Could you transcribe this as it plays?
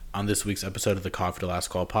On this week's episode of the Coffee to Last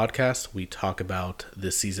Call podcast, we talk about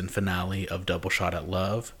the season finale of Double Shot at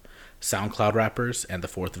Love, SoundCloud rappers, and the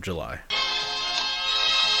 4th of July.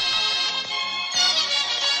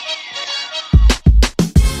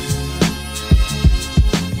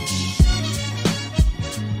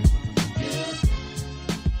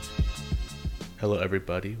 Hello,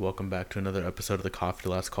 everybody. Welcome back to another episode of the Coffee to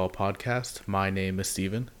Last Call podcast. My name is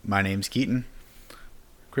Steven. My name's Keaton.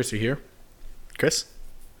 Chris, you here? Chris?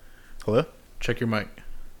 Hello? Check your mic.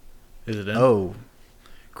 Is it in? Oh,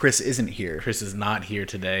 Chris isn't here. Chris is not here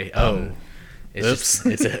today. Oops.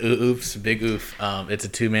 It's a oops, big oof. It's a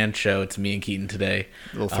two-man show. It's me and Keaton today.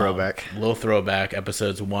 Little throwback. Little throwback.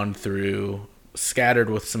 Episodes 1 through scattered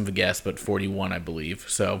with some guests, but 41, I believe.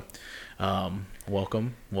 So,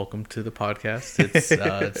 welcome to the podcast.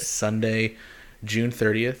 It's Sunday, June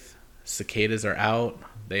 30th. Cicadas are out.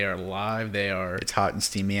 They are live. It's hot and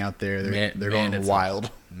steamy out there. They're going wild.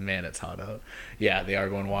 Man, it's hot out. Yeah, they are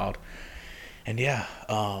going wild. And yeah,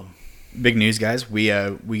 big news, guys. We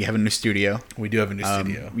have a new studio. We do have a new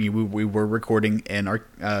studio. We were recording in our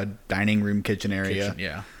dining room kitchen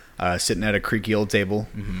area. Sitting at a creaky old table.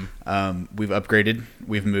 Mm-hmm. We've upgraded.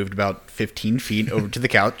 We've moved about 15 feet over to the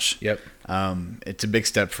couch. Yep. It's a big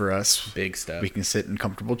step for us. Big step. We can sit in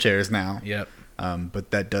comfortable chairs now. Yep.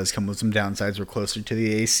 But that does come with some downsides. We're closer to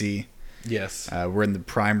the AC. Yes. We're in the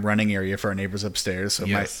prime running area for our neighbors upstairs, so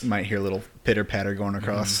yes. might hear a little pitter patter going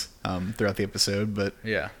across throughout the episode. But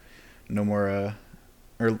yeah, no more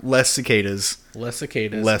or less cicadas. Less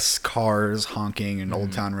cicadas. Less cars honking and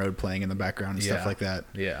Old Town Road playing in the background and stuff like that.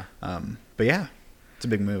 Yeah. But yeah, it's a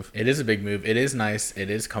big move. It is a big move. It is nice.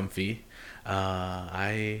 It is comfy.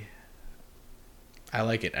 I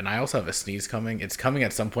like it, and I also have a sneeze coming. It's coming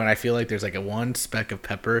at some point. I feel like there's like a one speck of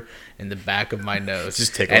pepper in the back of my nose,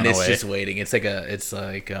 just tickling and it's away. just waiting. It's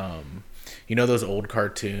like you know those old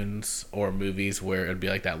cartoons or movies where it'd be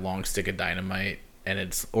like that long stick of dynamite,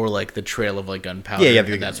 and or like the trail of like gunpowder. Yeah,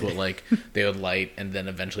 and that's what like they would light, and then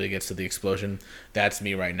eventually it gets to the explosion. That's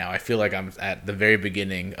me right now. I feel like I'm at the very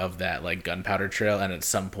beginning of that like gunpowder trail, and at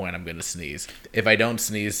some point I'm gonna sneeze. If I don't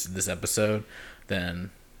sneeze this episode,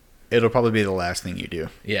 then it'll probably be the last thing you do.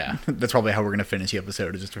 Yeah. That's probably how we're going to finish the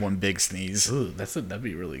episode, is just one big sneeze. Ooh, that'd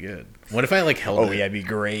be really good. What if I like held it? Oh, yeah, it'd be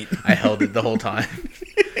great. I held it the whole time.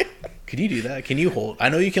 Could you do that? Can you hold? I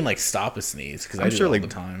know you can like stop a sneeze because I do it all the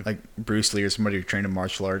time. Like Bruce Lee or somebody who trained in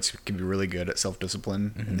martial arts can be really good at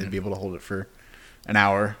self-discipline, and they'd be able to hold it for an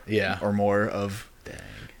hour or more of... Dang.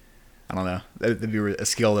 I don't know. That'd be a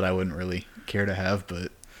skill that I wouldn't really care to have,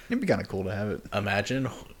 but it'd be kind of cool to have it. Imagine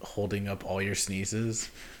holding up all your sneezes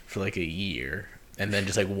for like a year, and then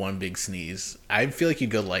just like one big sneeze. I feel like you'd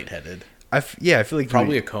go lightheaded. I feel like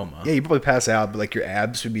probably a coma. Yeah, you'd probably pass out, but like your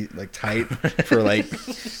abs would be like tight for like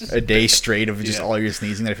a day straight of just all your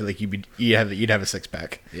sneezing. I feel like you'd have a six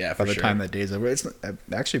pack. Yeah, by the time that day's over. It's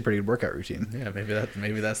actually a pretty good workout routine. Yeah,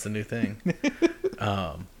 maybe that's the new thing.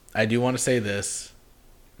 I do want to say this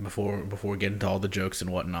before we get into all the jokes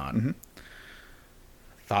and whatnot. Mm-hmm.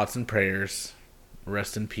 Thoughts and prayers.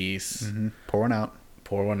 Rest in peace. Mm-hmm. Pour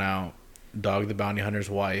one out. Dog the Bounty Hunter's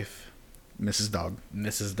wife. Mrs.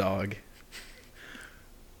 Dog.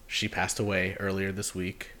 She passed away earlier this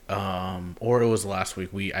week. Or it was last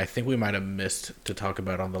week. I think we might have missed to talk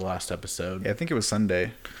about it on the last episode. Yeah, I think it was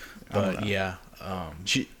Sunday. But yeah.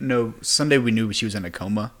 Sunday we knew she was in a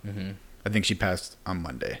coma. Mm-hmm. I think she passed on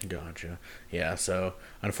Monday. Gotcha. Yeah, so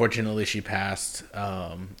unfortunately she passed.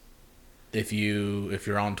 If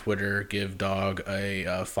you're on Twitter, give Dog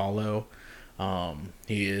a follow.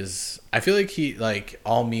 I feel like he, like,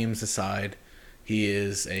 all memes aside, he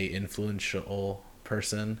is a influential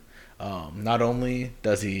person. Not only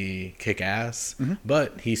does he kick ass,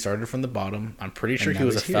 but he started from the bottom. I'm pretty sure he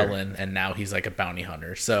was a felon, and now he's like a bounty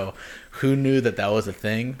hunter. So who knew that was a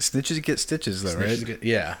thing? Snitches get stitches, though, right?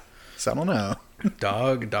 Yeah. So I don't know.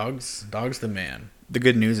 Dog's the man. The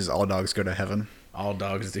good news is all dogs go to heaven. All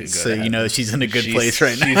dogs do go so to heaven. You know she's in a good place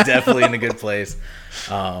right now. She's definitely in a good place.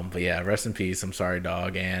 But yeah, rest in peace. I'm sorry,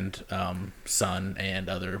 Dog, and son and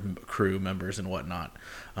other crew members and whatnot.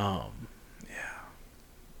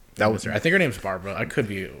 That was her. I think her name's Barbara. I could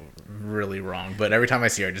be really wrong, but every time I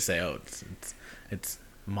see her, I just say, "Oh, it's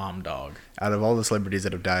Mom Dog." Out of all the celebrities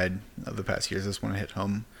that have died of the past years, this one hit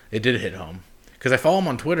home. It did hit home because I follow him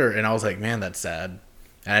on Twitter, and I was like, "Man, that's sad."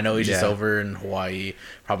 And I know he's just over in Hawaii,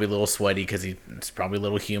 probably a little sweaty because it's probably a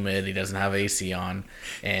little humid. He doesn't have AC on,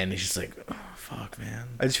 and he's just like, oh, "Fuck, man."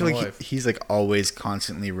 I just feel like he's like always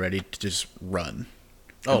constantly ready to just run.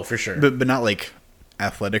 Oh, for sure. But not like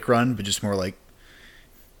athletic run, but just more like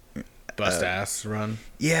bust ass run.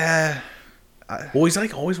 Yeah. Well, he's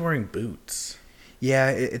like always wearing boots.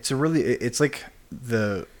 Yeah, it's like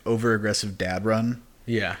the over aggressive dad run.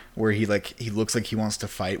 Yeah, where he looks like he wants to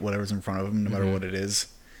fight whatever's in front of him, no matter what it is.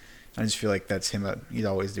 I just feel like that's him. He's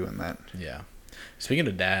always doing that. Yeah. Speaking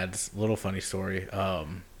of dads, little funny story. I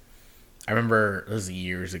remember it was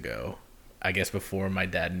years ago. I guess before my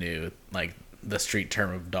dad knew like the street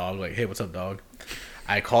term of dog. Like, hey, what's up, dog?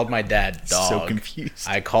 I called my dad dog. So confused.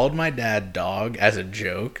 I called my dad dog as a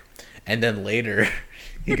joke, and then later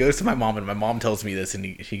he goes to my mom, and my mom tells me this, and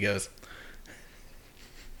he goes.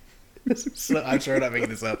 So, I'm sure I'm not making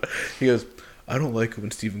this up. He goes, I don't like it when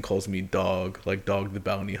Steven calls me dog, like Dog the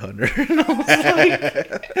Bounty Hunter. And I was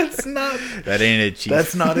like, that's not. That ain't it, Chief.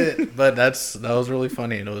 That's not it. But that was really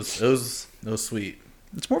funny, and it was sweet.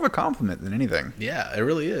 It's more of a compliment than anything. Yeah, it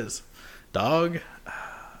really is. Dog.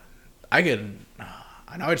 I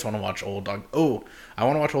just want to watch Old Dog. Oh, I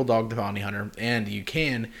want to watch Old Dog the Bounty Hunter, and you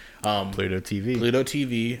can. Pluto TV. Pluto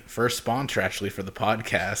TV, first sponsor actually for the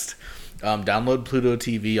podcast. Download Pluto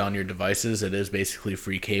TV on your devices. It is basically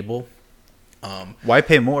free cable. Why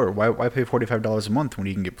pay more? Why pay $45 a month when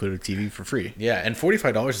you can get Pluto TV for free? Yeah, and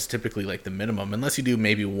 $45 is typically like the minimum, unless you do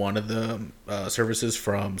maybe one of the services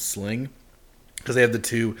from Sling, because they have the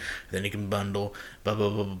two. Then you can bundle, blah blah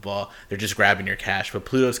blah blah blah. They're just grabbing your cash, but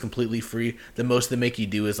Pluto's completely free. The most they make you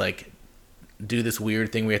do is like do this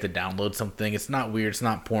weird thing where you have to download something. It's not weird, it's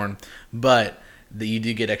not porn, but you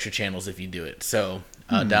do get extra channels if you do it. So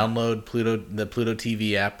download the Pluto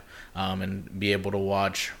TV app and be able to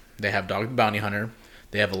watch. They have Dog the Bounty Hunter.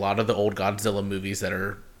 They have a lot of the old Godzilla movies that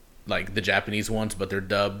are like the Japanese ones, but they're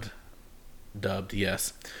dubbed,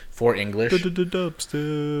 yes, for English.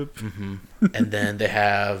 Dubstep. Mm-hmm. And then they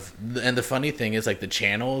have, and the funny thing is like the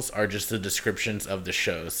channels are just the descriptions of the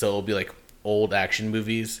shows. So it'll be like old action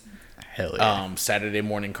movies, Hell yeah. Saturday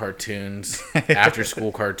morning cartoons, after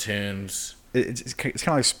school cartoons. It's kind of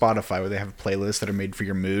like Spotify, where they have playlists that are made for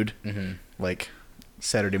your mood, like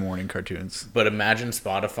Saturday morning cartoons. But imagine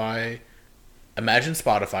Spotify and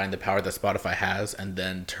the power that Spotify has, and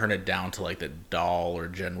then turn it down to like the doll or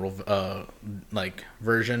general like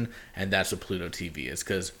version, and that's what Pluto TV is,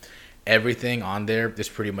 because everything on there is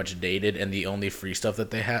pretty much dated, and the only free stuff that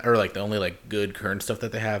they have, or like the only like good current stuff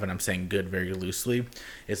that they have, and I'm saying good very loosely,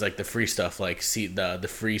 is like the free stuff, like the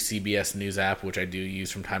free CBS News app, which I do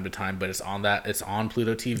use from time to time, but it's on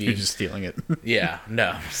Pluto TV. You're just stealing it. Yeah,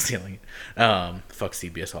 no, I'm stealing it. Fuck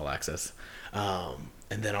CBS All Access.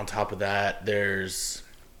 And then on top of that, there's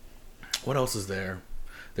what else is there?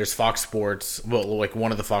 There's Fox Sports. Well, like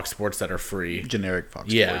one of the Fox Sports that are free. Generic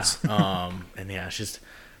Fox Sports. Yeah. And yeah, it's just.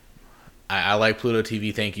 I like Pluto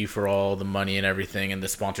TV. Thank you for all the money and everything, and the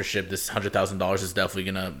sponsorship. This $100,000 is definitely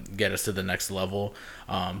gonna get us to the next level.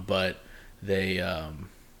 But they I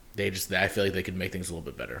feel like they could make things a little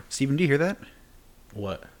bit better. Steven, do you hear that?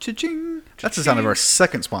 What? Cha-ching. That's the sound of our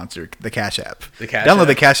second sponsor, the Cash App. Download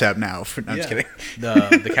the Cash App now. No, I'm just kidding.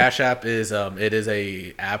 The Cash App is it is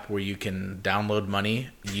a app where you can download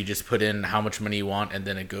money. You just put in how much money you want, and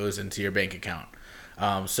then it goes into your bank account.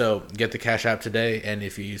 So get the Cash App today, and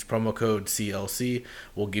if you use promo code CLC,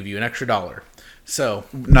 we'll give you an extra $1. So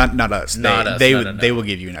not us. They will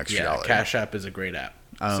give you an extra $1. Cash App is a great app.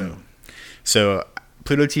 So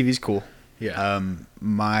Pluto TV is cool. Yeah.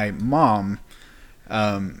 My mom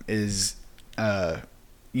is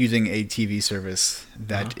using a TV service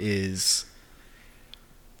that is.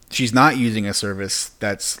 She's not using a service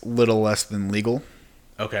that's little less than legal.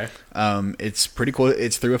 Okay. It's pretty cool.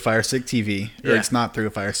 It's through a Fire Stick TV, or it's not through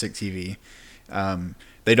a Fire Stick TV.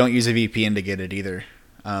 They don't use a VPN to get it either.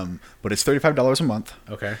 But it's $35 a month.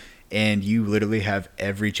 Okay. And you literally have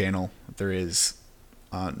every channel there is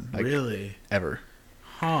on. Like, really? Ever.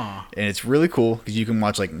 Huh. And it's really cool because you can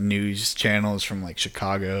watch like news channels from like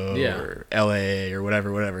Chicago or LA or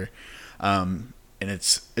whatever. And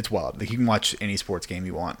it's wild. Like you can watch any sports game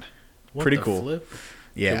you want. What pretty the cool. Flip?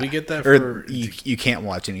 Yeah. Can we get that or you can't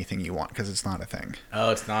watch anything you want because it's not a thing.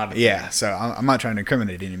 Oh, it's not a thing. Yeah, so I'm not trying to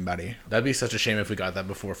incriminate anybody. That'd be such a shame if we got that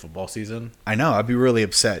before football season. I know. I'd be really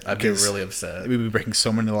upset. I'd be really upset. We'd be breaking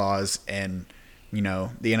so many laws, and you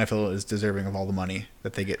know the NFL is deserving of all the money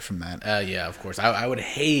that they get from that. Yeah, of course. I would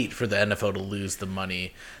hate for the NFL to lose the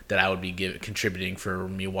money that I would be contributing for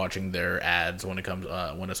me watching their ads when it comes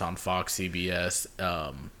when it's on Fox, CBS,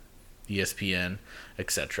 ESPN,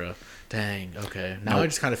 etc. Dang. Okay. Now I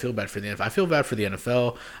just kind of feel bad for the NFL. I feel bad for the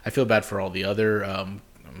NFL. I feel bad for all the other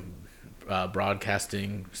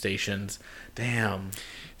broadcasting stations. Damn.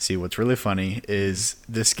 See, what's really funny is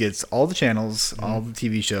this gets all the channels, all the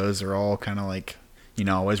TV shows are all kind of like, you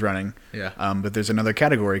know, always running. Yeah. But there's another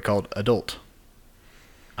category called adult.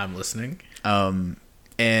 I'm listening.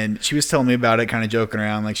 And she was telling me about it, kind of joking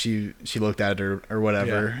around, like she looked at it or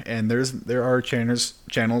whatever. Yeah. And there are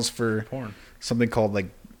channels for porn, something called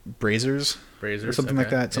like Brazzers or something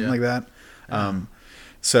like that, like that. Yeah.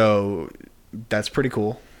 So that's pretty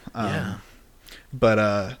cool. Yeah.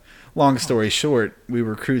 But long story short, we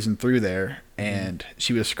were cruising through there, and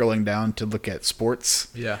she was scrolling down to look at sports.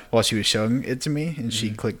 Yeah. While she was showing it to me, and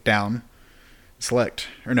she clicked down,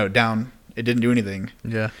 down. It didn't do anything.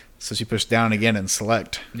 Yeah. So she pushed down again and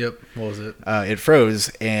select. Yep. What was it? It froze,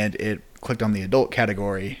 and it clicked on the adult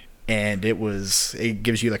category, and it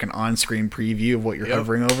gives you like an on-screen preview of what you're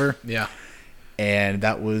hovering over. Yeah. And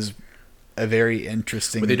that was a very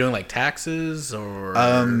interesting. Were they doing like taxes or?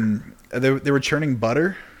 They were churning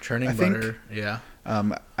butter. Churning butter. Yeah.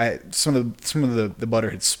 Some of the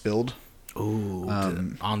butter had spilled. Ooh.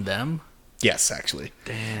 On them? Yes, actually.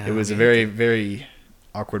 Damn. It was a very, very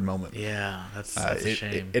awkward moment. Yeah, that's a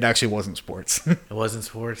shame. It actually wasn't sports. It wasn't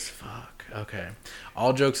sports? Fuck. Okay.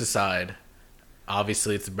 All jokes aside,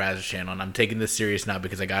 obviously it's the Brazzers channel, and I'm taking this serious now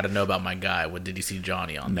because I got to know about my guy. What did you see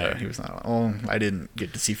Johnny on there? No, he was not. Oh, I didn't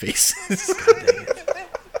get to see faces. God dang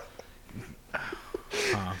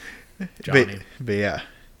it. Johnny. But yeah,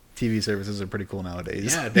 TV services are pretty cool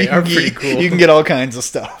nowadays. Yeah, they are pretty cool. You can get all kinds of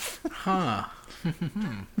stuff. Huh.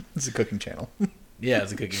 It's a cooking channel. Yeah,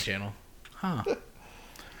 it's a cooking channel. Huh.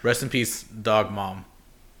 Rest in peace, dog mom.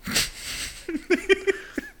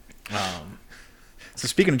 So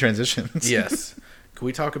speaking of transitions. Yes. Can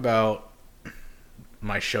we talk about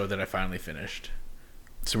my show that I finally finished?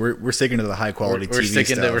 So we're sticking to the high quality TV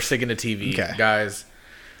stuff. We're sticking to TV. Okay. Guys,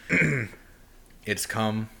 it's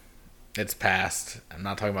come. It's past. I'm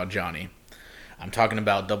not talking about Johnny. I'm talking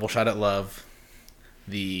about Double Shot at Love.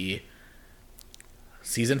 The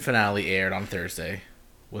season finale aired on Thursday.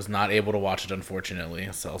 Was not able to watch it, unfortunately.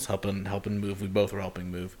 So I was helping move. We both were helping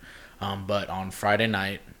move. But on Friday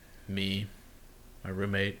night, me, my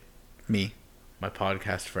roommate, me, my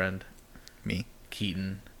podcast friend, me,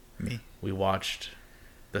 Keaton, me, we watched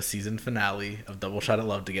the season finale of Double Shot at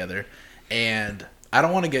Love together. And I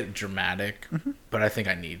don't want to get dramatic, but I think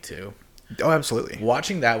I need to. Oh, absolutely.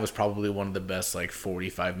 Watching that was probably one of the best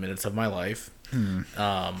 45 minutes of my life.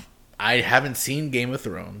 I haven't seen Game of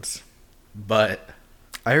Thrones, but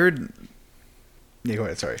I heard. Yeah, go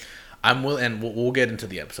ahead. Sorry. I'm willing, and we'll get into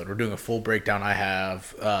the episode. We're doing a full breakdown. I have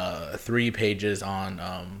 3 pages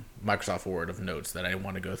on Microsoft Word of notes that I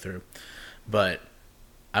want to go through, but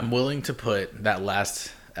I'm willing to put that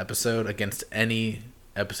last episode against any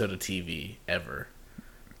episode of TV ever.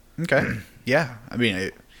 Okay. Yeah. I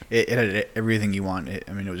mean, it had everything you want. It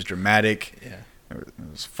was dramatic. Yeah.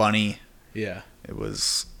 It was funny. Yeah. It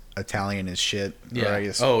was Italian as shit.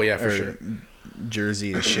 Yeah. For sure.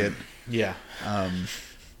 Jersey as shit. Yeah.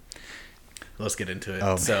 Let's get into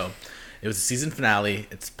it. So, it was the season finale.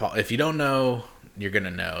 If you don't know, you're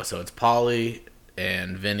gonna know. So it's Polly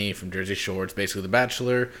and Vinny from Jersey Shore. It's basically The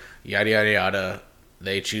Bachelor. Yada yada yada.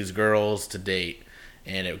 They choose girls to date,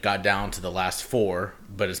 and it got down to the last 4,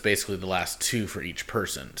 but it's basically the last 2 for each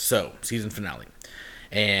person. So season finale.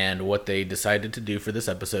 And what they decided to do for this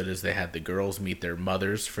episode is they had the girls meet their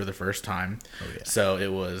mothers for the first time. Oh, yeah. So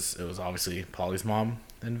it was obviously Polly's mom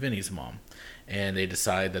and Vinny's mom. And they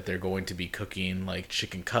decide that they're going to be cooking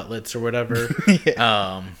chicken cutlets or whatever.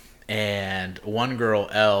 Yeah. And one girl,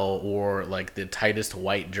 Elle, wore the tightest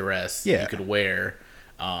white dress you could wear.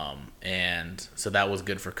 And so that was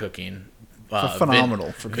good for cooking.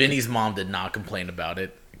 Phenomenal for cooking. Vinny's mom did not complain about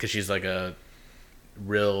it because she's a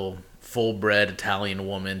real full-bred Italian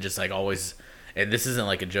woman, just always. And this isn't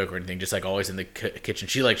a joke or anything, just always in the kitchen.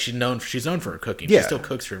 She's known for her cooking. Yeah. She still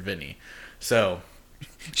cooks for Vinny. So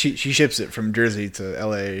she ships it from Jersey to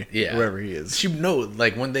LA, wherever he is.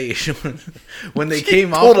 When they she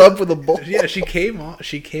came pulled up with a bowl. Yeah, she came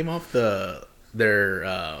off their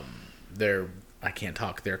I can't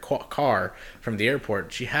talk. Their car from the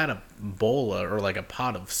airport. She had a bowl or a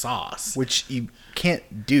pot of sauce, which you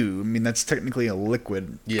can't do. I mean, that's technically a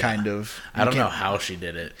liquid kind of. I don't know how she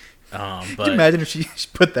did it. But could you imagine if she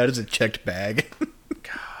put that as a checked bag?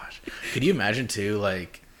 Gosh, could you imagine too,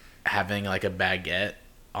 having a baguette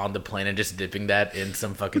on the plane and just dipping that in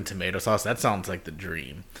some fucking tomato sauce? That sounds like the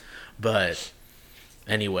dream. But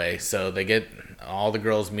anyway, so they get all the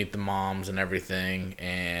girls meet the moms and everything,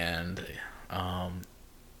 and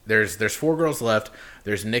there's 4 girls left.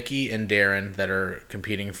 There's Nikki and Darren that are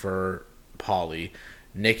competing for Polly.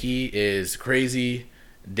 Nikki is crazy.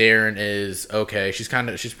 Darren is okay.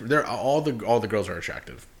 They're all the girls are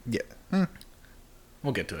attractive. Yeah.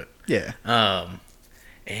 We'll get to it. Yeah.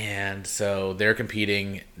 And so they're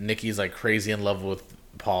competing. Nikki's crazy in love with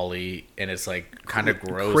Polly, and it's like kind of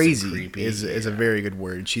gross. Crazy and creepy. is a very good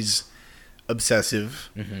word. She's obsessive,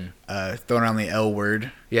 throwing around the L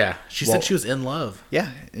word. Yeah, she said she was in love.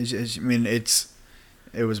 Yeah, I mean it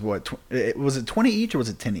was what was it 20 each or was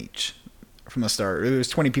it 10 each from the start? It was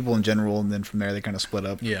 20 people in general, and then from there they kind of split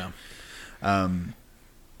up. Yeah,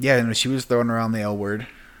 yeah, and she was throwing around the L word.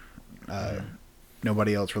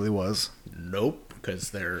 Nobody else really was. Nope,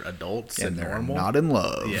 because they're adults and they're normal. not in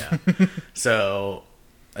love. Yeah. So,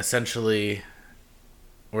 essentially,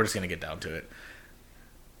 we're just gonna get down to it.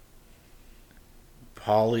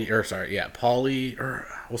 Polly, we'll start with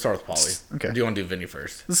Polly. Okay. Or do you want to do Vinny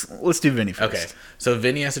first? Let's do Vinny first. Okay. So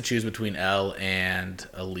Vinny has to choose between Elle and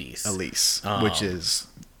Elise. Elise, which is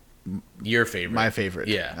your favorite. my favorite.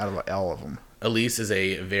 Yeah. Out of all of them. Elise is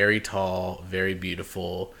a very tall, very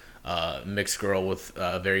beautiful mixed girl with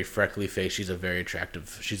a very freckly face. She's a very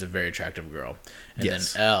attractive girl. And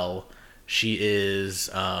yes. then Elle, she is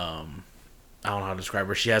I don't know how to describe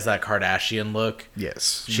her. She has that Kardashian look.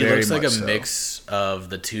 Yes. She looks like a mix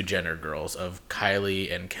of the two Jenner girls, of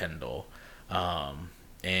Kylie and Kendall.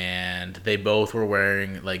 And they both were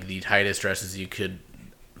wearing like the tightest dresses you could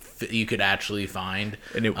actually find.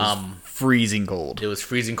 And it was freezing cold. It was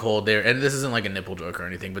freezing cold there. And this isn't like a nipple joke or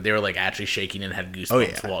anything, but they were like actually shaking and had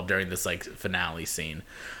goosebumps while during this like finale scene.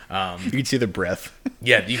 You could see their breath.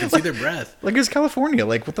 Yeah, you can see their breath. Like it's California.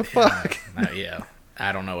 Like what the fuck? Yeah.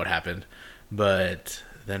 I don't know what happened. But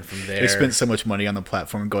then from there, they spent so much money on the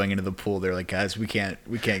platform going into the pool. They're like, guys, we can't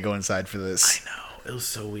go inside for this. I know, it was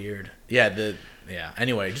so weird. Yeah,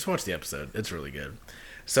 Anyway, just watch the episode. It's really good.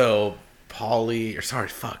 So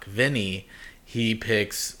Vinny, he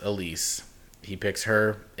picks Elise. He picks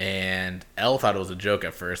her, and Elle thought it was a joke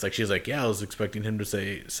at first. Like she was like, "Yeah, I was expecting him to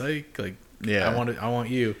say psych." Like, yeah, I want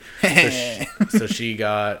you. So she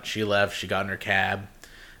left. She got in her cab.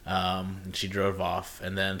 And she drove off,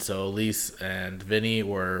 and then so Elise and Vinny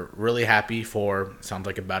were really happy for sounds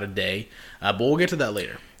like about a day, but we'll get to that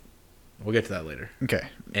later. Okay.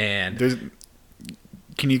 And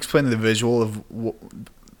can you explain the visual of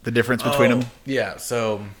the difference between them? Yeah.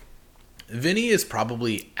 So Vinny is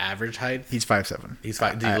probably average height. He's 5'7". He's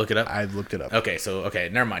 5. Did you look it up? I looked it up. Okay. So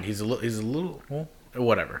never mind. He's a little well,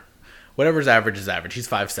 whatever. Whatever's average is average. He's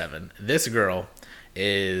 5'7". This girl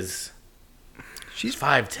is. She's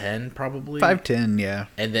 5'10", probably. 5'10", yeah.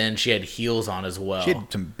 And then she had heels on as well. She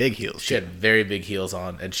had some big heels. She had very big heels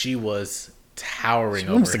on, and she was towering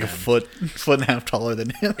over almost him. like a foot and a half taller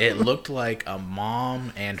than him. It looked like a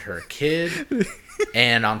mom and her kid.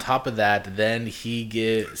 And on top of that, then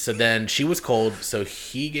then she was cold, so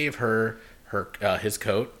he gave her his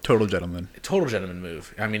coat. Total gentleman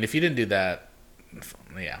move. I mean, if you didn't do that,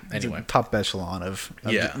 yeah. Anyway, top echelon of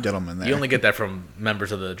gentlemen there. You only get that from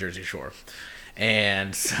members of the Jersey Shore.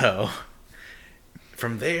 And so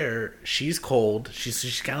from there, she's cold.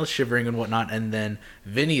 She's kind of shivering and whatnot. And then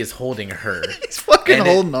Vinny is holding her. He's fucking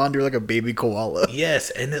holding on to her like a baby koala. Yes,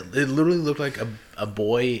 and it literally looked like a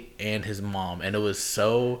boy and his mom, and it was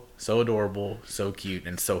so adorable, so cute,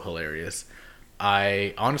 and so hilarious.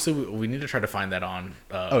 I honestly, we need to try to find that on.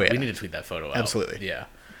 We need to tweet that photo out. Absolutely, yeah.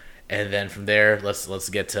 And then from there, let's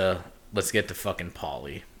get to fucking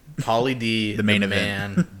Polly. Polly D, the main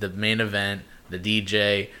event, the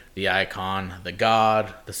DJ, the icon, the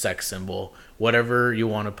god, the sex symbol, whatever you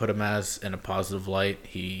want to put him as in a positive light,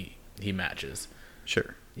 he matches.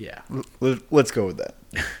 Sure. Yeah. Let's go with that.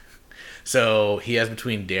 So he has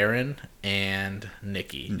between Darren and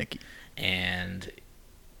Nikki. And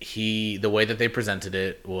the way that they presented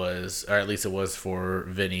it was, or at least it was for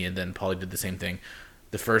Vinny, and then Polly did the same thing.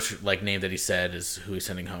 The first name that he said is who he's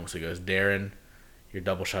sending home. So he goes, Darren, your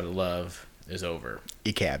double shot of love is over.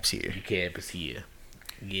 Your cab's here.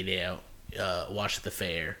 Get out. Watch the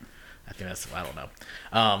fair. I think that's, I don't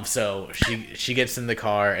know. So she gets in the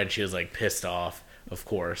car and she was like pissed off, of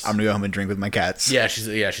course. I'm gonna go home and drink with my cats. Yeah, she's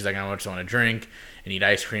like, I just want to drink and eat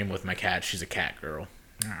ice cream with my cat. She's a cat girl.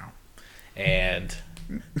 And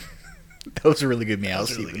those are really good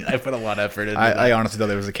meows. Really good. I put a lot of effort into I honestly thought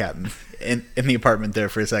there was a cat in the apartment there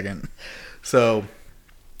for a second. So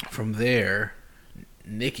from there,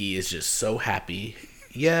 Nikki is just so happy.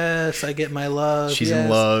 Yes, I get my love. She's in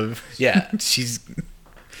love. Yeah. She's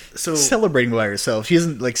celebrating by herself. She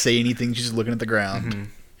doesn't say anything. She's just looking at the ground. Mm-hmm.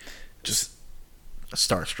 Just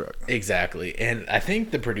starstruck. Exactly. And I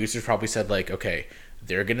think the producers probably said okay,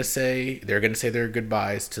 they're gonna say their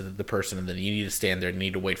goodbyes to the person, and then you need to stand there and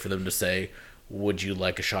need to wait for them to say, would you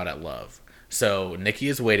like a shot at love? So Nikki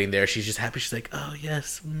is waiting there. She's just happy. She's like, oh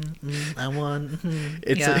yes, I won.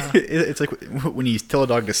 It's like when you tell a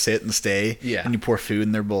dog to sit and stay, yeah, and you pour food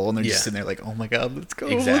in their bowl, and they're just sitting there like, oh my god, let's go,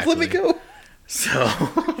 exactly. let me go. So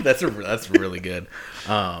that's really good.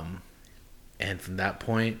 And from that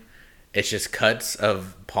point, it's just cuts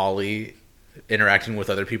of Polly interacting with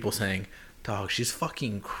other people saying, "Dog, she's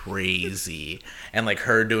fucking crazy," and like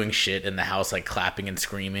her doing shit in the house, like clapping and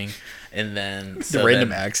screaming, and then the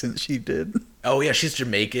random accent she did. Oh yeah, she's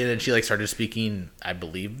Jamaican, and she like started speaking. I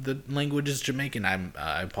believe the language is Jamaican.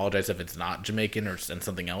 I apologize if it's not Jamaican or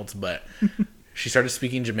something else, but she started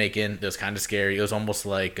speaking Jamaican. It was kind of scary. It was almost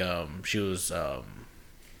like she was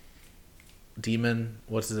demon.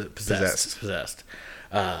 What's it? Possessed.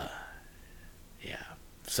 Yeah.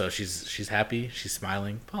 So she's happy. She's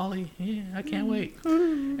smiling. Polly, yeah, I can't wait.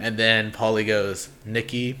 And then Polly goes,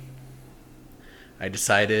 "Nikki, I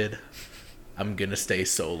decided I'm gonna stay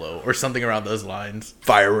solo," or something around those lines.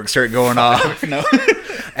 Fireworks start going off. No.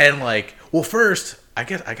 And like, well, first, I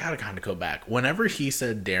guess I gotta kind of go back. Whenever he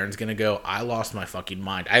said Darren's gonna go, I lost my fucking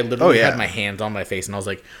mind. I literally had my hands on my face, and I was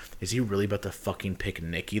like, "Is he really about to fucking pick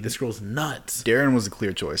Nikki? This girl's nuts." Darren was a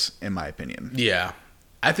clear choice, in my opinion. Yeah,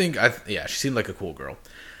 I think she seemed like a cool girl.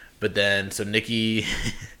 But then, so Nikki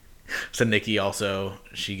also,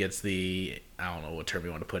 she gets the, I don't know what term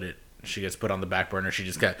you want to put it. She gets put on the back burner.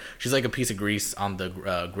 She's like a piece of grease on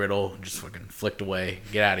the griddle, just fucking flicked away.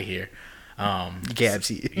 Get out of here. Cab's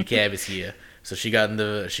here. So she got in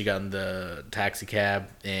the taxi cab,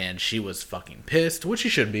 and she was fucking pissed, which she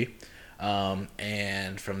should be.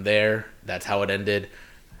 And from there, that's how it ended.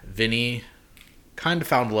 Vinny kind of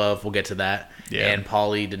found love. We'll get to that. Yeah. And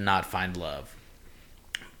Polly did not find love.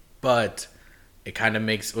 But it kind of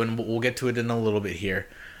makes, and we'll get to it in a little bit here,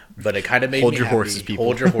 but it kind of made me happy. Horses, people.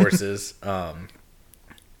 Hold your horses.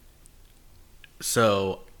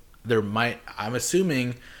 So I'm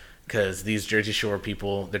assuming, because these Jersey Shore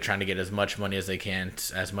people, they're trying to get as much money as they can,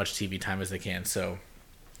 as much TV time as they can. So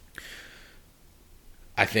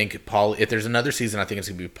I think if there's another season, I think it's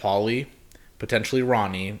going to be Polly, potentially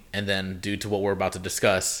Ronnie, and then due to what we're about to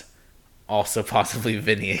discuss, also possibly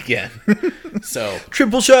Vinny again. So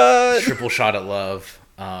triple shot at love.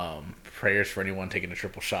 Prayers for anyone taking a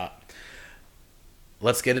triple shot.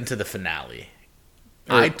 Let's get into the finale.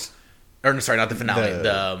 Not the finale.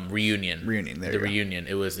 The reunion. Reunion.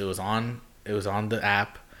 It was on the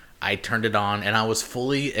app. I turned it on, and I was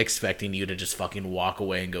fully expecting you to just fucking walk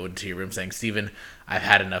away and go into your room saying, "Steven, I've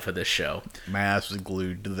had enough of this show." My ass was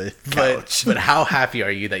glued to the couch. But how happy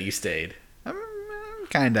are you that you stayed? I'm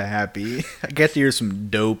kind of happy. I get to hear some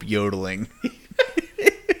dope yodeling.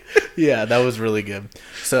 Yeah, that was really good.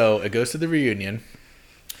 So it goes to the reunion.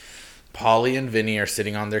 Polly and Vinny are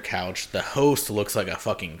sitting on their couch. The host looks like a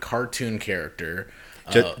fucking cartoon character.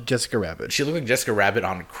 Jessica Rabbit. She looked like Jessica Rabbit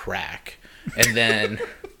on crack. And then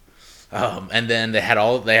they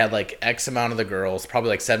had like X amount of the girls, probably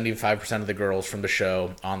like 75% of the girls from the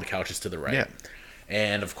show on the couches to the right. Yeah.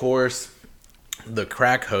 And of course, the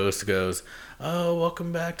crack host goes, "Oh,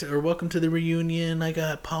 welcome to the reunion. I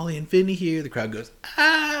got Polly and Vinny here." The crowd goes,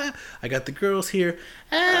 "Ah, I got the girls here.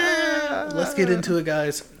 Ah, let's get into it,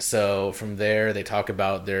 guys." So from there, they talk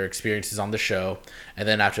about their experiences on the show. And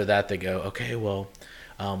then after that, they go, "Okay, well,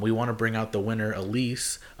 we want to bring out the winner,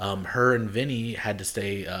 Elise. Her and Vinny had to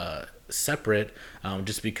stay separate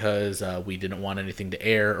just because we didn't want anything to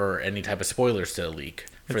air or any type of spoilers to leak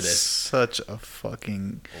for this." Such a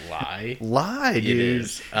fucking lie, dude. It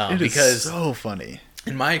is. Because is so funny.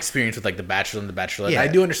 In my experience with like The Bachelor and The Bachelorette, I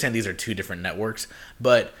do understand these are two different networks,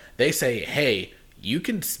 but they say, "Hey, you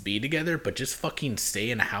can be together, but just fucking stay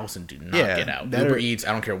in a house and do not get out. Uber Eats,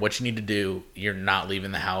 I don't care what you need to do. You're not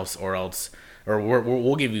leaving the house, or else, or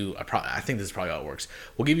we'll give you, I think this is probably how it works.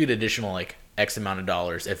 We'll give you an additional like X amount of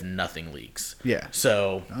dollars if nothing leaks." Yeah.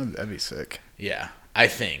 So. That'd be sick. Yeah. I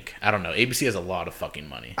think. I don't know. ABC has a lot of fucking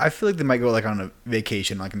money. I feel like they might go like on a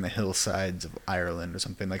vacation, like in the hillsides of Ireland or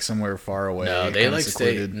something, like somewhere far away. No, they like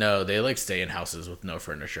secluded. They like stay in houses with no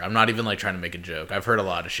furniture. I'm not even like trying to make a joke. I've heard a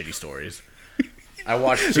lot of shitty stories. I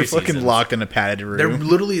watched 2 seasons. They're fucking locked in a padded room. They're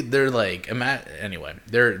like, anyway,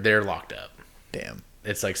 they're locked up. Damn.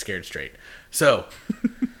 It's like Scared Straight. So,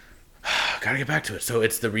 gotta get back to it. So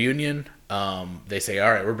it's the reunion. They say,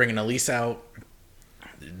 "All right, we're bringing Elise out."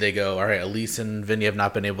 They go, "All right, Elise and Vinny have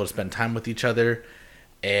not been able to spend time with each other."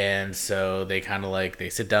 And so they kind of like,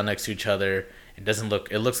 they sit down next to each other.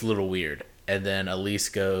 It looks a little weird. And then Elise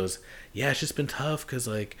goes, "Yeah, it's just been tough because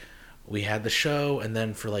like we had the show, and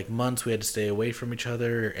then for like months we had to stay away from each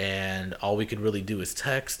other, and all we could really do is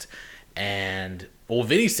text." And well,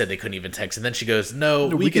 Vinny said they couldn't even text, and then she goes, "No,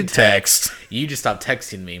 we can text. You just stopped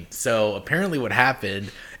texting me." So apparently what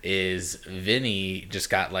happened is Vinny just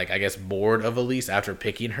got like, I guess, bored of Elise after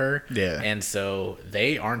picking her. Yeah. And so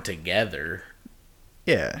they aren't together.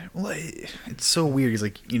 Yeah. Well, it's so weird. He's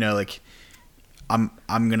like,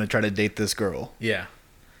 I'm gonna try to date this girl. Yeah.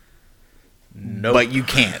 Nope. But you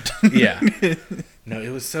can't. Yeah. No, it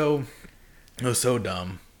was so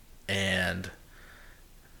dumb, and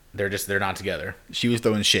they're not together. She was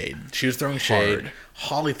throwing shade. Hard.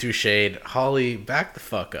 Holly threw shade. Holly, back the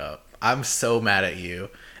fuck up. I'm so mad at you.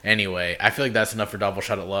 Anyway, I feel like that's enough for Double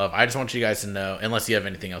Shot at Love. I just want you guys to know, unless you have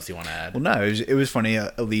anything else you want to add. Well, no, it was funny.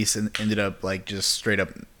 Elise ended up like just straight up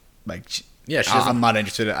like, yeah, I'm not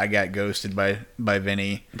interested. I got ghosted by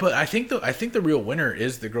Vinny. But I think the real winner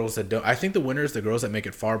is the girls that don't. I think the winner is the girls that make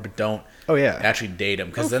it far but don't. Oh yeah, actually date him,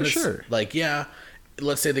 because then it's sure. Like, yeah,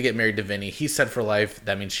 let's say they get married to Vinny. He's set for life.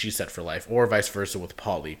 That means she's set for life, or vice versa with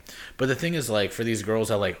Polly. But the thing is, like, for these girls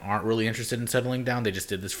that like aren't really interested in settling down, they just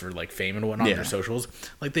did this for like fame and whatnot on their socials.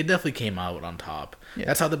 Like, they definitely came out on top. Yeah.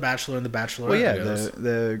 That's how The Bachelor and The Bachelorette goes.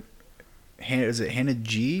 The is it Hannah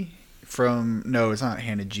G from? No, it's not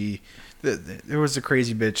Hannah G. There was a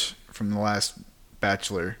crazy bitch from the last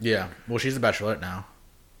Bachelor. Yeah, well, she's the Bachelorette now.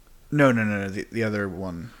 No. The other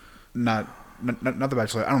one, not the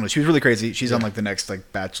Bachelor. I don't know. She was really crazy. She's on like the next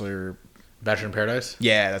like Bachelor in Paradise.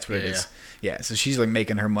 Yeah, that's what it is. Yeah, so she's like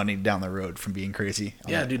making her money down the road from being crazy.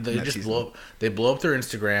 Yeah, dude, they just blow up. They blow up their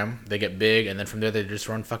Instagram. They get big, and then from there they just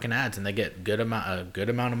run fucking ads, and they get a good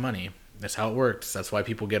amount of money. That's how it works. That's why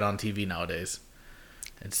people get on TV nowadays.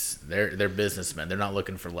 They're businessmen. They're not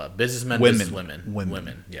looking for love. Businessmen,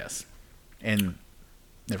 women. Yes. And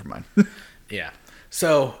never mind. Yeah.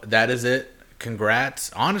 So that is it.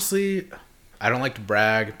 Congrats. Honestly, I don't like to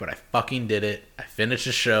brag, but I fucking did it. I finished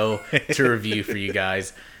a show to review for you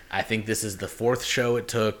guys. I think this is the 4th show it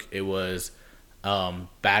took. It was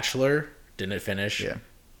Bachelor. Didn't finish. Yeah.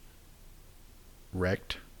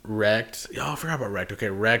 Wrecked. Oh, I forgot about Wrecked.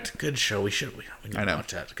 Okay, Wrecked. Good show. We need to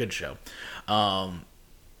watch that. Good show.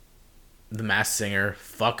 The Masked Singer.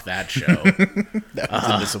 Fuck that show. That was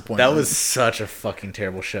a disappointment. That was such a fucking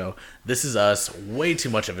terrible show. This Is Us. Way too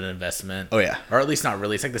much of an investment. Oh yeah. Or at least not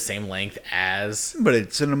really. It's like the same length as. But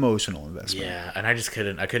it's an emotional investment. Yeah, and I just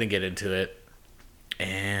couldn't get into it.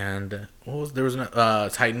 And there was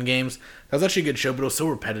Titan Games. That was actually a good show, but it was so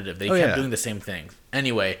repetitive. They kept doing the same thing.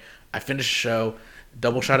 Anyway, I finished the show.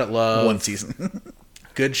 Double Shot at Love. 1 season.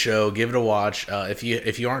 Good show. Give it a watch. If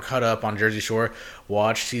you aren't caught up on Jersey Shore,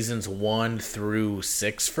 watch seasons 1 through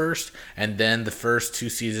 6 first, and then the first 2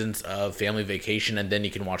 seasons of Family Vacation, and then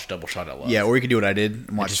you can watch Double Shot at Love. Yeah, or you could do what I did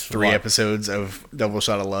and watch 3 episodes of Double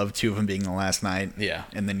Shot at Love, 2 of them being the last night. Yeah,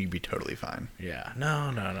 and then you'd be totally fine. Yeah,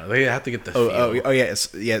 no. They have to get the feel. Oh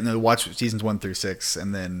yeah. No, watch seasons 1 through 6,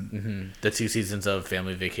 and then the 2 seasons of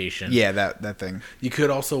Family Vacation. Yeah, that thing. You could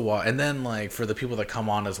also watch, and then like for the people that come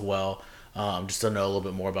on as well. Just to know a little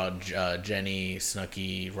bit more about Jenny,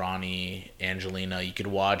 Snooki, Ronnie, Angelina, you could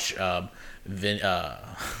watch Snooki and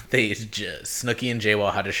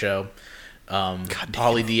JWoww had a show.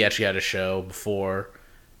 Pauly D actually had a show before.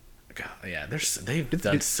 God, yeah, they've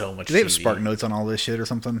done so much. Do they have Spark Notes on all this shit or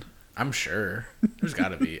something? I'm sure. There's got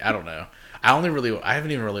to be. I don't know. I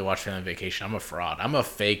haven't even really watched Family Vacation. I'm a fraud. I'm a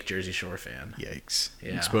fake Jersey Shore fan. Yikes!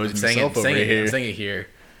 Yeah, exposing yourself over here. I'm saying it here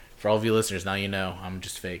for all of you listeners. Now you know I'm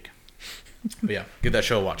just fake. But yeah, give that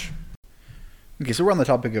show a watch. Okay, so we're on the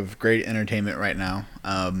topic of great entertainment right now.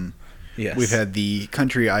 Yes. We've had the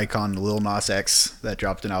country icon Lil Nas X that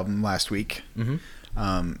dropped an album last week. Mm-hmm.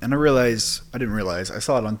 And I didn't realize, I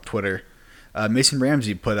saw it on Twitter. Mason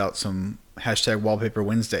Ramsey put out some #Wallpaper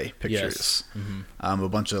Wednesday pictures. Yes. Mm-hmm. A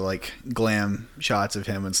bunch of like glam shots of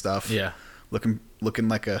him and stuff. Yeah. Looking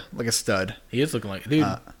like a stud. He is looking like, dude,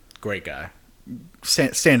 great guy.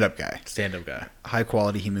 Stand-up guy. High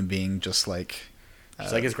quality human being, just like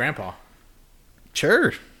his grandpa.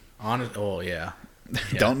 Sure. Oh yeah.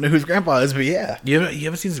 Don't know who his grandpa is, but yeah. You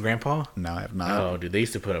ever seen his grandpa? No, I have not. Oh, dude, they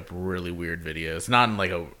used to put up really weird videos. Not in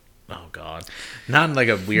like a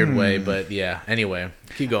weird way, but yeah. Anyway,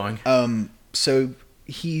 keep going. So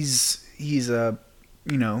he's he's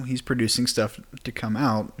producing stuff to come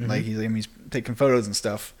out. Mm-hmm. Like he's taking photos and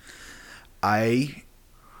stuff.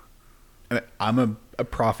 I'm a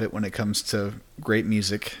prophet when it comes to great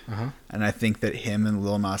music, and I think that him and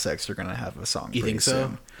Lil Nas X are gonna have a song. You think so?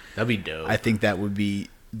 Soon. That'd be dope. I think that would be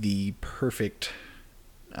the perfect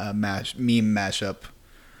meme mashup.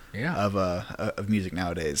 Yeah. Of music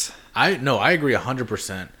nowadays. I agree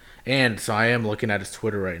 100%. And so I am looking at his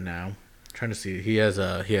Twitter right now, trying to see. He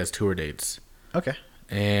has tour dates. Okay.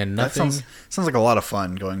 And nothing. That sounds like a lot of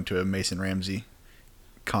fun going to a Mason Ramsey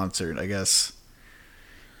concert, I guess.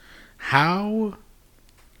 How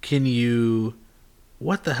can you?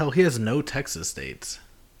 What the hell? He has no Texas dates.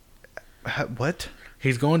 What?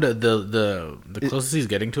 He's going to the closest he's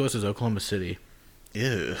getting to us is Oklahoma City.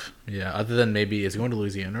 Ew. Yeah. Other than maybe is he going to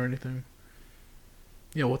Louisiana or anything?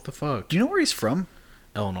 Yeah, what the fuck? Do you know where he's from?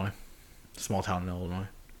 Illinois. Small town in Illinois.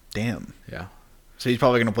 Damn. Yeah. So he's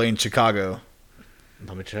probably going to play in Chicago.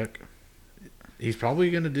 Let me check. He's probably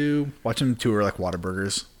going to do... Watch him tour like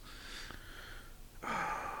Whataburgers.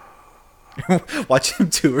 Watch him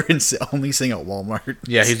tour and only sing at Walmart.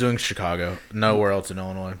 Yeah, he's doing Chicago. Nowhere else in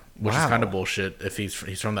Illinois. Which Wow. is kind of bullshit. If he's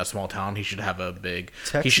from that small town, he should have a big... he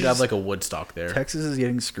Texas- should have like a Woodstock there. Texas is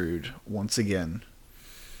getting screwed once again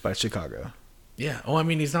by Chicago. Yeah. Oh, I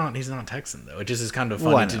mean, he's not Texan, though. It just is kind of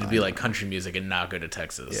Well, funny I know, to be I like country music and not go to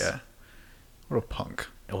Texas. Yeah. What a punk.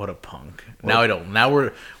 What a punk. Now I don't. Now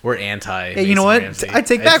we're anti. Hey, you know Mason what? Ramsey. I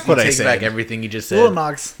take back what I take said. back everything you just said. Lil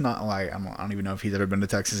Nas, not like I don't even know if he's ever been to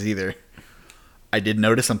Texas either. I did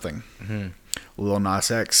notice something. Mm-hmm. Lil Nas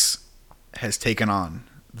X has taken on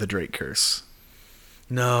the Drake curse.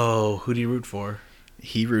 No, who do you root for?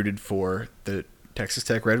 He rooted for the Texas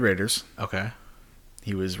Tech Red Raiders. Okay.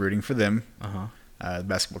 He was rooting for them, Uh-huh. the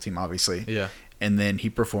basketball team, obviously. Yeah. And then he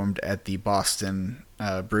performed at the Boston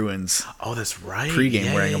Bruins Oh, that's right. pregame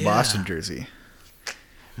Yeah, wearing a yeah. Boston jersey.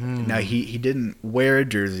 Now he didn't wear a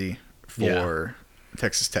jersey for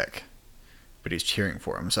Texas Tech, but he's cheering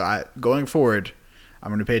for him. So going forward, I'm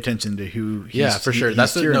going to pay attention to who he's, for sure. he's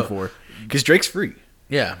That's cheering for, because Drake's free.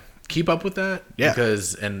 Yeah. Keep up with that. Yeah.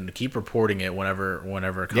 And keep reporting it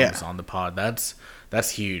whenever it comes on the pod. That's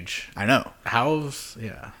huge. I know.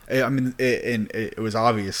 Yeah. I mean, it was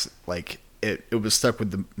obvious. Like it was stuck with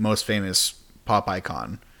the most famous pop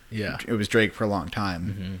icon. Yeah. It was Drake for a long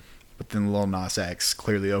time. Mm-hmm. But then Lil Nas X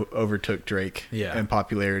clearly overtook Drake in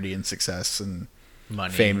popularity and success and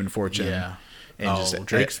Money. fame and fortune. Yeah. And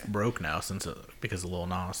Drake's broke now because of Lil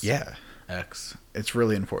Nas. Yeah. X. It's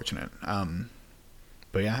really unfortunate.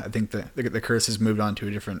 But yeah, I think the curse has moved on to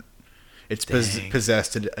a different. It's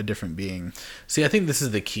possessed a different being. See, I think this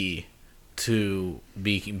is the key to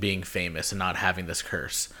being famous and not having this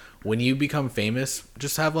curse. When you become famous,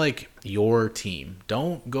 just have like your team.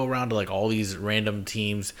 Don't go around to like all these random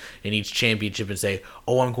teams in each championship and say,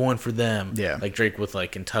 "Oh, I'm going for them." Yeah. Like Drake with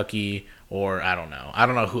like Kentucky, or I don't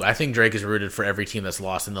know who. I think Drake is rooted for every team that's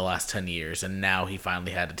lost in the last 10 years, and now he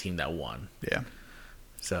finally had a team that won. Yeah.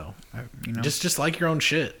 So, You know. just like your own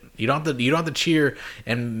shit. You don't have to cheer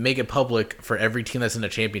and make it public for every team that's in the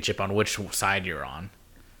championship on which side you're on.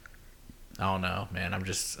 I don't know, man. I'm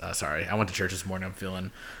just sorry. I went to church this morning.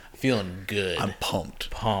 I'm feeling good. I'm pumped.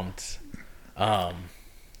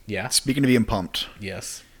 Yeah. Speaking of being pumped,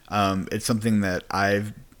 Yes. it's something that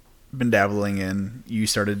I've been dabbling in. You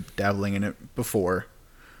started dabbling in it before,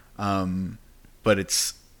 but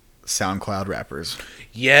it's SoundCloud rappers.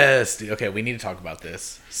 Yes. Dude. Okay, we need to talk about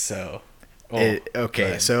this. So. Go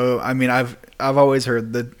ahead. So I mean, I've always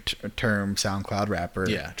heard the term SoundCloud rapper.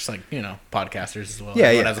 Yeah, just like podcasters as well. Yeah,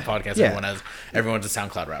 everyone yeah. has a podcast. Yeah. Everyone's a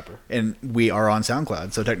SoundCloud rapper. And we are on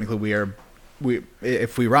SoundCloud, so technically we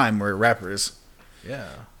if we rhyme, we're rappers. Yeah.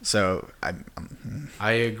 So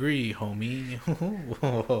I agree, homie.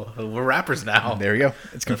 We're rappers now. there you go.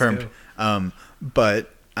 It's confirmed.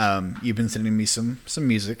 But you've been sending me some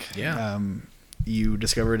music. Yeah. You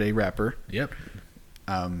discovered a rapper. Yep.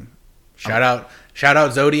 Shout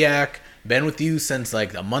out Zodiac. Been with you since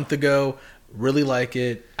like a month ago. Really like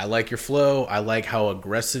it. I like your flow. I like how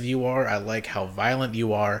aggressive you are. I like how violent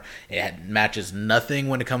you are. It matches nothing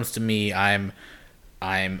when it comes to me. I'm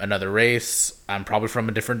another race. I'm probably from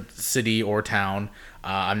a different city or town.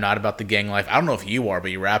 I'm not about the gang life. I don't know if you are,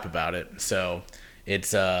 but you rap about it. So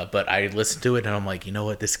it's but I listen to it and I'm like, you know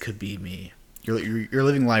what? This could be me. You're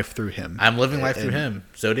living life through him. I'm living life through him.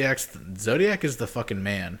 Zodiac is the fucking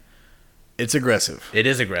man. It's aggressive. It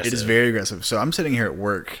is aggressive. It is very aggressive. So I'm sitting here at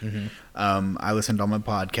work. Mm-hmm. I listen to all my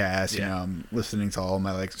podcasts. Yeah. I'm listening to all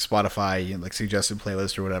my like Spotify like suggested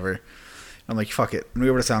playlist or whatever. I'm like, fuck it. I'm gonna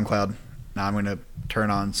go over to SoundCloud. Now I'm gonna turn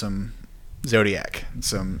on some Zodiac,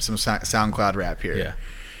 some SoundCloud rap here. Yeah.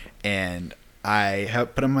 And I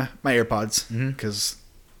have put on my AirPods because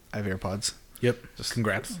I have AirPods. Yep. Just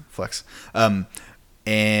congrats. Flex.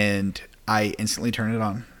 And I instantly turn it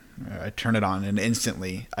on. I turn it on, and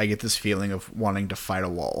instantly I get this feeling of wanting to fight a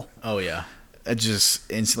wall. Oh yeah. It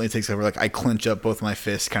just instantly takes over. Like I clench up both my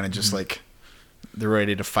fists, kind of just like they're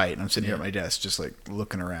ready to fight. And I'm sitting here at my desk, just like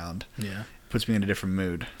looking around. Yeah. Puts me in a different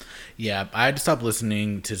mood. Yeah, I had to stop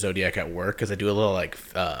listening to Zodiac at work because I do a little like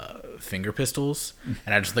finger pistols,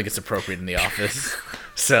 and I just think it's appropriate in the office.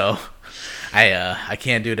 So I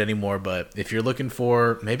can't do it anymore. But if you're looking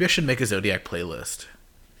for, maybe I should make a Zodiac playlist.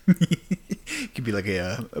 Could be like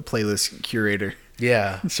a playlist curator.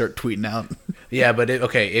 Yeah. Start tweeting out. Yeah, but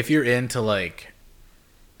if you're into like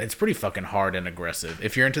it's pretty fucking hard and aggressive.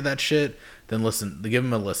 If you're into that shit, then listen, give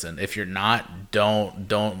them a listen. If you're not,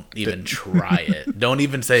 don't even try it. Don't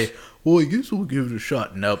even say, well, I guess we'll give it a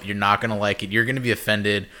shot. Nope, you're not gonna like it. You're gonna be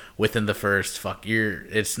offended within the first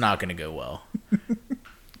it's not gonna go well.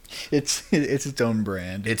 It's its own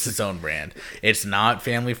brand. It's its own brand. It's not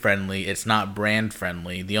family friendly. It's not brand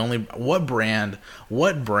friendly. What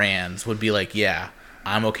brands would be like, yeah,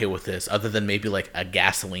 I'm okay with this, other than maybe like a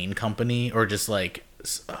gasoline company or just like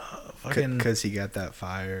fucking because he got that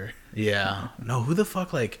fire. Yeah. No, who the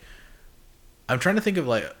fuck, like, I'm trying to think of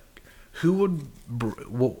like who would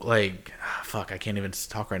like fuck, I can't even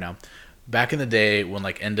talk right now. Back in the day when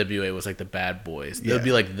like NWA was like the bad boys, it would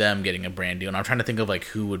be like them getting a brand deal, and I'm trying to think of like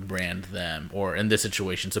who would brand them, or in this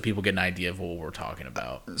situation, so people get an idea of what we're talking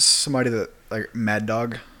about. Somebody that like Mad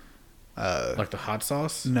Dog, like the hot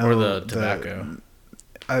sauce, no, or the tobacco.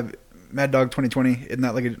 Mad Dog 2020, isn't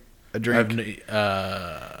that like a drink?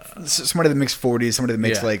 Somebody that makes 40s, somebody that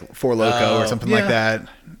makes like Four Loko or something like that.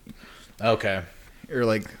 Okay. Or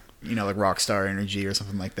like, you know, like Rockstar Energy or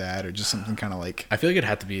something like that, or just something kind of like. I feel like it'd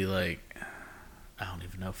have to be like, I don't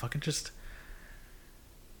even know. Fucking just.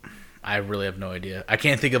 I really have no idea. I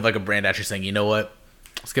can't think of like a brand actually saying, you know what?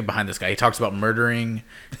 Let's get behind this guy. He talks about murdering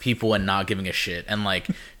people and not giving a shit, and like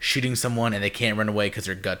shooting someone and they can't run away because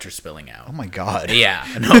their guts are spilling out. Oh my god. Yeah.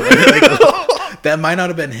 No. Like, that might not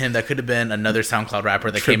have been him. That could have been another SoundCloud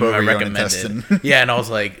rapper that came and recommended. Yeah, and I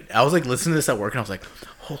was like listening to this at work, and I was like,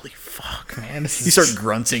 holy fuck, man. You start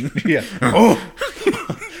grunting. Yeah. Oh.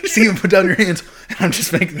 See him put down your hands. And I'm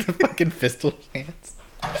just making the fucking fistal hands.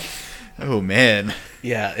 Oh man.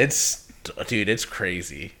 Yeah, it's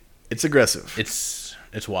crazy. It's aggressive.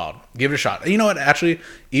 It's wild. Give it a shot. You know what? Actually,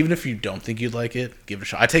 even if you don't think you'd like it, give it a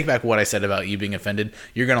shot. I take back what I said about you being offended.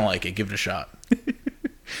 You're gonna like it. Give it a shot.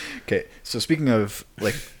 Okay, so speaking of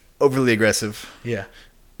like overly aggressive, yeah,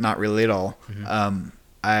 not really at all. Mm-hmm.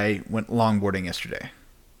 I went longboarding yesterday.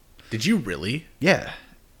 Did you really? Yeah.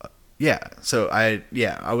 So I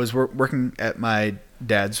was working at my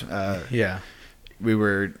dad's. Yeah. We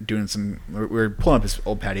were doing we were pulling up his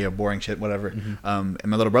old patio, boring shit, whatever. Mm-hmm. And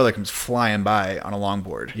my little brother comes flying by on a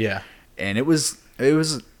longboard. Yeah. And it was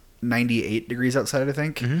 98 degrees outside, I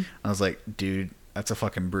think. Mm-hmm. I was like, dude, that's a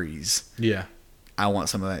fucking breeze. Yeah. I want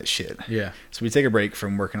some of that shit. Yeah. So we take a break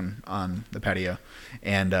from working on the patio,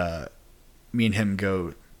 and me and him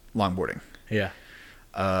go longboarding. Yeah.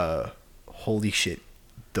 Holy shit,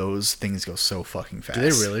 those things go so fucking fast. Do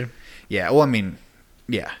they really? Yeah. Well, I mean,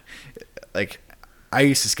 yeah. Like, I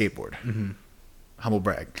used to skateboard. Mm-hmm. Humble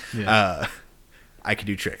brag. Yeah. I could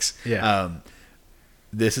do tricks. Yeah.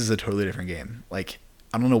 This is a totally different game. Like,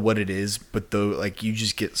 I don't know what it is, but though, like, you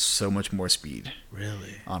just get so much more speed.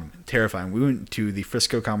 Really? Terrifying. We went to the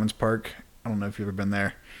Frisco Commons Park. I don't know if you've ever been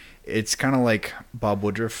there. It's kind of like Bob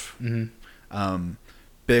Woodruff. Mm-hmm.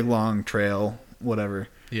 Big, long trail, whatever.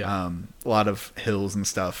 Yeah. A lot of hills and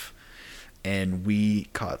stuff. And we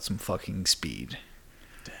caught some fucking speed.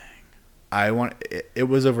 Dang. It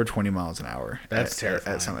was over 20 miles an hour. That's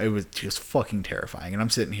terrifying. It was just fucking terrifying. And I'm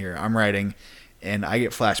sitting here, I'm riding, and I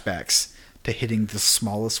get flashbacks to hitting the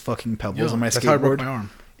smallest fucking pebbles on my skateboard. That's how I broke my arm.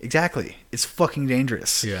 Exactly. It's fucking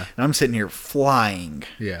dangerous. Yeah. And I'm sitting here flying.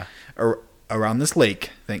 Yeah. Around this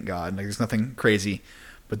lake, thank God. Like, there's nothing crazy.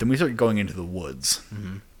 But then we started going into the woods.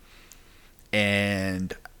 Mm-hmm.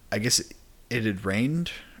 And I guess it had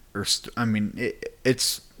rained. There's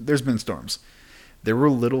been storms. There were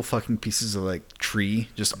little fucking pieces of, like, tree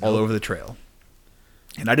just all over the trail.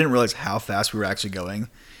 And I didn't realize how fast we were actually going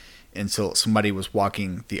until somebody was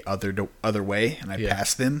walking the other way, and I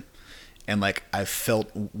passed them, and like I felt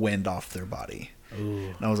wind off their body.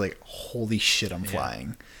 Ooh. And I was like, holy shit, I'm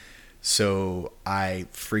flying. So I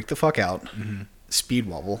freaked the fuck out, speed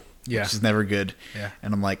wobble, which is never good. Yeah.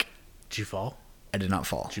 And I'm like, did you fall? I did not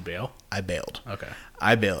fall. Did you bail? I bailed. Okay.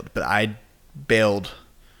 I bailed, but I bailed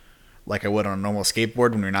like I would on a normal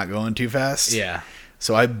skateboard when you're not going too fast. Yeah.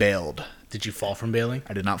 So I bailed. Did you fall from bailing?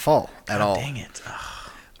 I did not fall at all. Dang it. Ugh.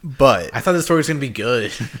 But I thought the story was going to be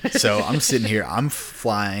good. So I'm sitting here. I'm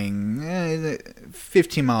flying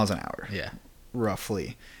 15 miles an hour. Yeah.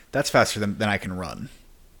 Roughly. That's faster than I can run.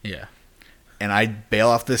 Yeah. And I bail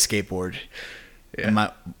off the skateboard. Yeah. And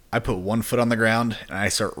I put one foot on the ground and I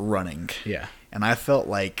start running. Yeah. And I felt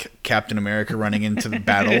like Captain America running into the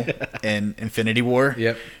battle in Infinity War.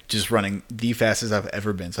 Yep. Just running the fastest I've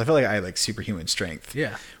ever been. So I feel like I had like superhuman strength.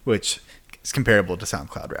 Yeah. Which is comparable to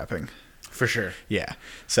SoundCloud rapping. For sure. Yeah.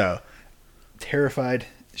 So, terrified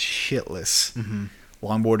shitless. Mm-hmm.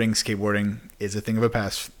 Longboarding, skateboarding is a thing of a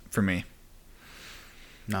past for me.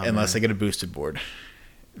 No, unless I get a boosted board.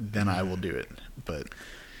 Then I will do it. But,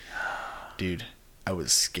 dude, I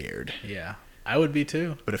was scared. Yeah, I would be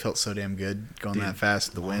too. But it felt so damn good going that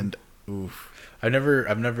fast. The wind. Oof. I've never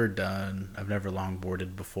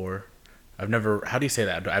longboarded before. I've never. How do you say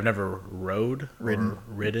that? I've never ridden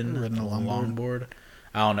a longboard.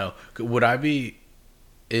 I don't know. Would I be?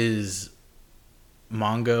 Is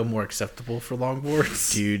Mongo more acceptable for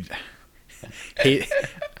longboards? Dude,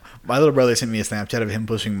 my little brother sent me a Snapchat of him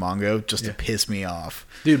pushing Mongo just to piss me off.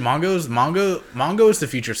 Dude, Mongo is the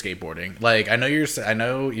future of skateboarding. Like, I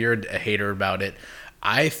know you're a hater about it.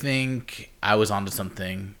 I think I was onto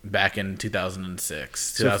something back in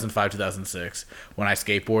 2006, 2006, when I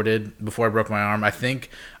skateboarded before I broke my arm. I think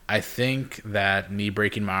that me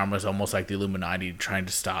breaking my arm was almost like the Illuminati trying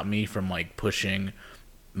to stop me from like pushing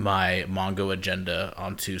my Mongo agenda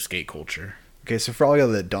onto skate culture. Okay, so for all y'all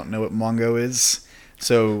that don't know what Mongo is,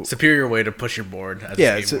 so superior way to push your board as a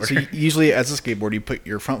skateboarder. So usually as a skateboarder, you put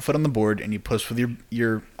your front foot on the board and you push with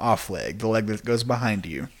your off leg, the leg that goes behind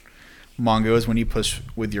you. Mongo is when you push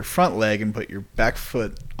with your front leg and put your back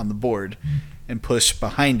foot on the board and push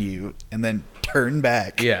behind you and then turn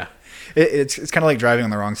back. Yeah. It's kind of like driving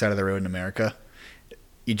on the wrong side of the road in America.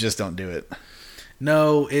 You just don't do it.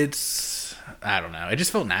 No, I don't know. It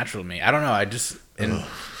just felt natural to me. I don't know. And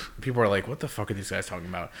people are like, what the fuck are these guys talking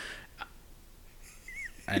about?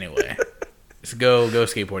 Anyway, so go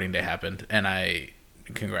skateboarding day happened, and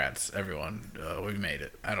congrats everyone. We made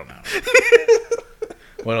it. I don't know.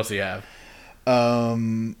 What else do you have?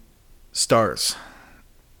 Stars.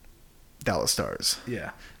 Dallas Stars.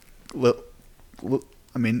 Yeah. I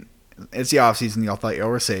mean, it's the off season. Y'all thought y'all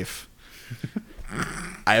were safe.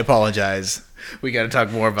 I apologize. We got to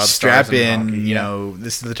talk more about strap stars in. Hockey. You know,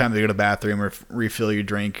 this is the time to go to the bathroom or refill your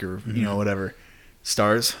drink or you know whatever.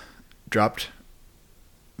 Stars dropped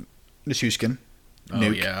Nichushkin.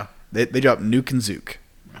 Nuke. Yeah. They dropped Nuke and Zook.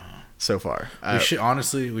 So far, we should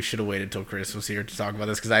have waited till Chris was here to talk about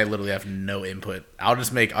this because I literally have no input. I'll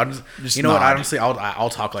just you know nod. What? Honestly, I'll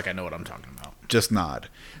talk like I know what I'm talking about. Just nod.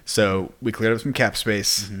 So we cleared up some cap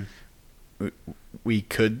space. Mm-hmm. We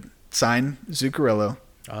could sign Zuccarello.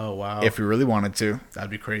 Oh wow! If we really wanted to, that'd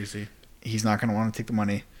be crazy. He's not going to want to take the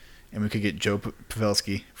money, and we could get Joe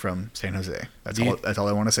Pavelski from San Jose. That's all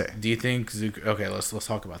I want to say. Do you think Okay, let's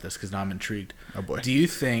talk about this because now I'm intrigued. Oh boy. Do you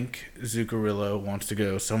think Zuccarello wants to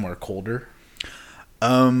go somewhere colder?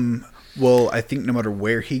 Well, I think no matter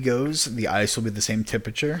where he goes, the ice will be the same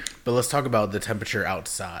temperature. But let's talk about the temperature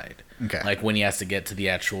outside. Okay. Like when he has to get to the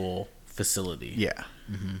actual facility. Yeah.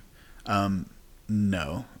 Mm-hmm.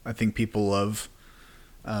 No, I think people love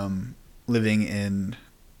living in.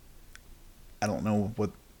 I don't know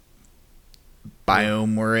what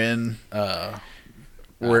biome we're in. I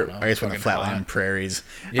guess we're in the flatland prairies.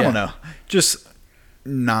 Yeah. I don't know. Just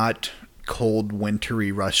not cold,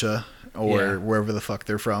 wintry Russia or wherever the fuck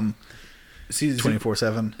they're from.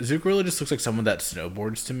 24/7. Zuccarello just looks like someone that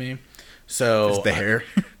snowboards to me. So it's the hair.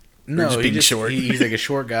 No, short. He's like a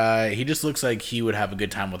short guy. He just looks like he would have a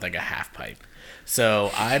good time with like a half pipe.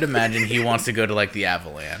 So I'd imagine he wants to go to like the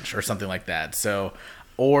Avalanche or something like that. So.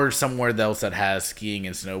 Or somewhere else that has skiing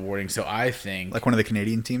and snowboarding. So I think... Like one of the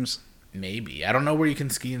Canadian teams? Maybe. I don't know where you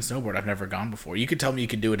can ski and snowboard. I've never gone before. You could tell me you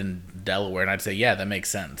could do it in Delaware, and I'd say, yeah, that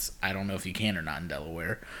makes sense. I don't know if you can or not in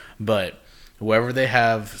Delaware. But wherever they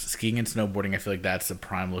have skiing and snowboarding, I feel like that's the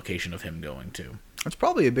prime location of him going to. It's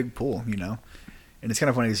probably a big pool, you know? And it's kind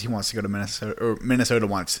of funny because he wants to go to Minnesota, or Minnesota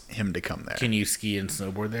wants him to come there. Can you ski and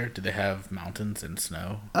snowboard there? Do they have mountains and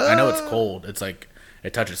snow? I know it's cold. It's like,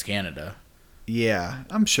 it touches Canada. Yeah,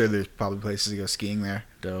 I'm sure there's probably places to go skiing there.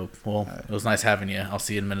 Dope. Well, it was nice having you. I'll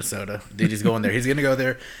see you in Minnesota. DJ's going there. He's going to go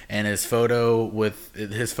there, and his photo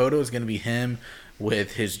is going to be him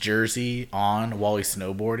with his jersey on while he's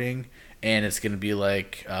snowboarding, and it's going to be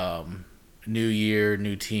like new year,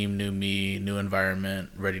 new team, new me, new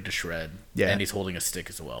environment, ready to shred. Yeah. And he's holding a stick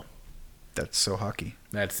as well. That's so hockey.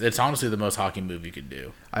 It's honestly the most hockey move you could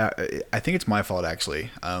do. I think it's my fault,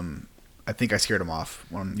 actually. I think I scared him off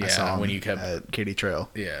when I saw him when you kept at Katy Trail.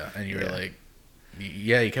 Yeah, and you were like,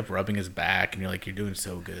 you kept rubbing his back, and you're like, you're doing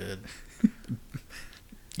so good.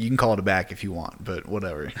 You can call it a back if you want, but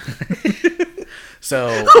whatever.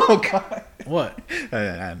 So, oh god, what? I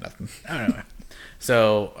had nothing. Anyway,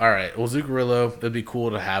 so all right, well, Zuccarello, it'd be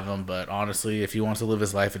cool to have him, but honestly, if he wants to live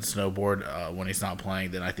his life and snowboard when he's not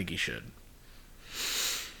playing, then I think he should.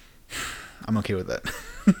 I'm okay with that.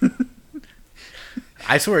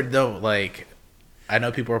 I swear, though, like, I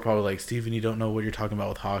know people are probably like, Steven, you don't know what you're talking about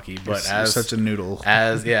with hockey, but you're such a noodle.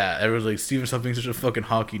 Everyone's like, Steven, stop being such a fucking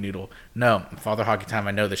hockey noodle. No, Father Hockey Time,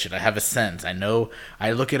 I know this shit. I have a sense. I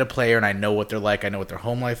look at a player and I know what they're like. I know what their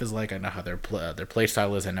home life is like. I know how their play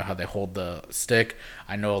style is. I know how they hold the stick.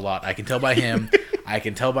 I know a lot. I can tell by him. I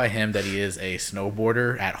can tell by him that he is a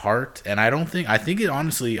snowboarder at heart, and I think it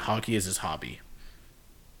honestly, hockey is his hobby.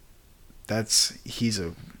 He's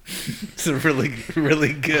a It's a really,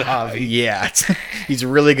 really good hobby. Yeah, he's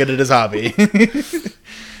really good at his hobby.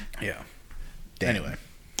 Yeah. Damn. Anyway,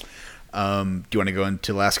 do you want to go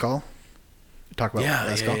into last call? Talk about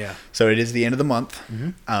last call. Yeah. So it is the end of the month.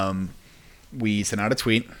 Mm-hmm. We sent out a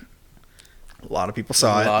tweet. A lot of people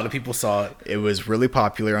saw it. A lot of people saw it. It was really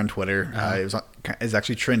popular on Twitter. It was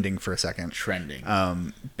actually trending for a second. Trending.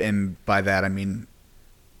 And by that I mean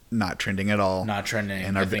not trending at all. Not trending.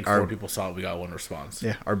 And I think 4 people saw it. We got 1 response.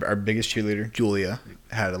 Yeah, our biggest cheerleader, Julia,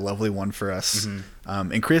 had a lovely one for us.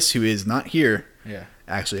 Mm-hmm. And Chris, who is not here,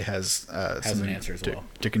 actually has an answer as well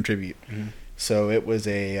to contribute. Mm-hmm. So it was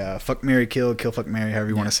a fuck, marry, kill, fuck, marry, however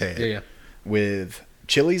you want to say it. Yeah. With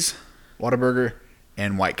Chili's, Whataburger,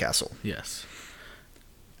 and White Castle. Yes.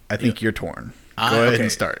 I think you're torn. Go ahead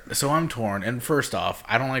and start. So I'm torn. And first off,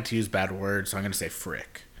 I don't like to use bad words, so I'm going to say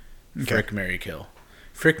frick. Okay. Frick, marry, kill.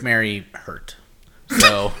 Frick, marry, hurt.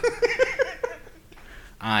 So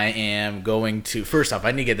I am going to... First off,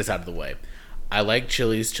 I need to get this out of the way. I like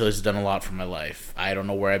Chili's. Chili's has done a lot for my life. I don't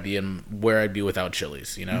know where I'd be without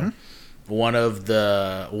Chili's, you know? Mm-hmm. One of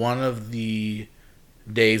the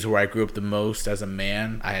days where I grew up the most as a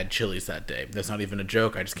man, I had Chili's that day. That's not even a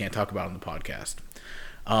joke. I just can't talk about it on the podcast.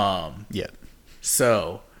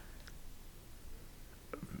 So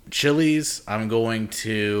Chili's, I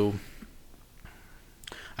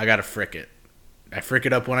gotta frick it. I frick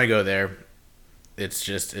it up when I go there.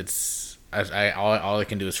 All I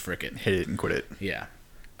can do is frick it. Hit it and quit it. Yeah.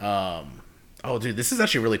 Oh, dude, this is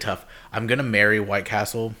actually really tough. I'm gonna marry White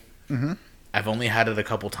Castle. Mm-hmm. I've only had it a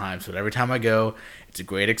couple times, but every time I go, it's a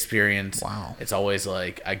great experience. Wow. It's always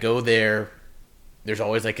like I go there. There's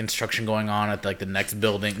always like construction going on at like the next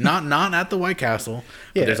building, not at the White Castle.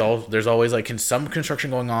 Yeah. But there's always like some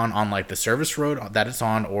construction going on like the service road that it's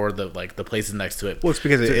on, or the places next to it. Well, it's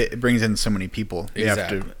because it brings in so many people. They have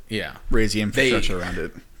to raise the infrastructure around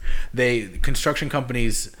it. Construction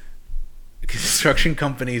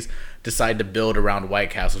companies decide to build around White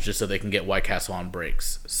Castle just so they can get White Castle on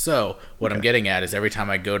brakes. So what I'm getting at is every time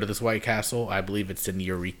I go to this White Castle, I believe it's in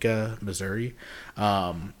Eureka, Missouri.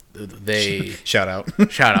 They shout out,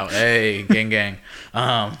 hey, gang.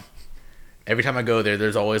 Every time I go there,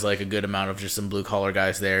 there's always like a good amount of just some blue collar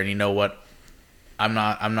guys there, and you know what? I'm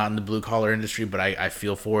not in the blue collar industry, but I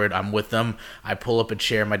feel for it. I'm with them. I pull up a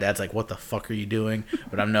chair. My dad's like, "What the fuck are you doing?"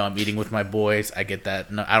 But I'm eating with my boys. I get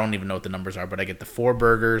that. No, I don't even know what the numbers are, but I get the 4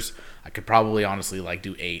 burgers. I could probably honestly like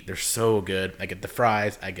do 8. They're so good. I get the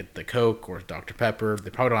fries. I get the Coke or Dr. Pepper. They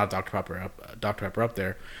probably don't have Dr. Pepper up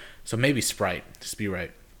there, so maybe Sprite. Just be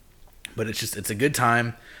right. But it's a good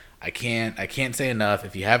time. I can't say enough.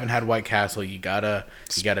 If you haven't had White Castle, you gotta.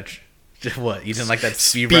 What? You didn't like that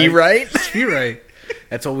Spee right? Spee right.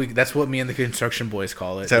 That's what me and the construction boys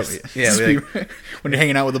call it. When you're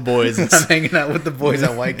hanging out with the boys. I'm hanging out with the boys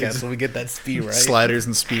at White Castle. We get that Spee right. Sliders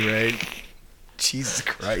and Spee right. Jesus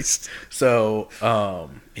Christ. So,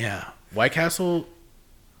 White Castle.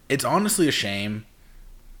 It's honestly a shame.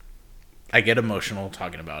 I get emotional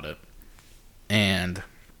talking about it, and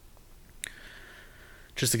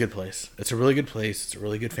just a good place. It's a really good place. It's a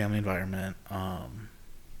really good family environment.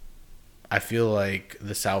 I feel like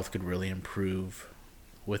the South could really improve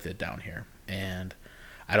with it down here, and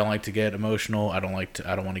I don't like to get emotional. I don't want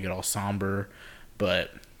to get all somber,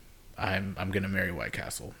 but I'm gonna marry White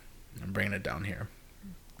Castle. I'm bringing it down here.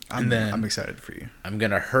 I'm excited for you. I'm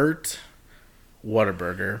gonna hurt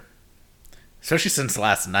Whataburger, especially since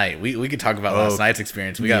last night. We could talk about last night's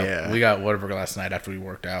experience. We got Whataburger last night after we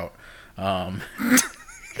worked out.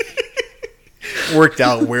 Worked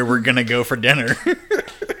out where we're gonna go for dinner.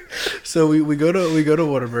 So we go to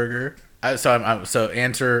Whataburger.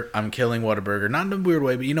 I'm killing Whataburger, not in a weird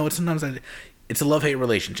way, but you know what? Sometimes it's a love-hate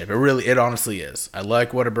relationship. It honestly is. I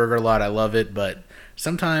like Whataburger a lot. I love it, but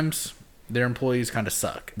sometimes their employees kind of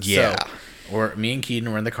suck. Yeah. Or me and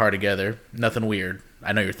Keaton were in the car together. Nothing weird.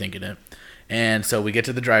 I know you're thinking it. And so we get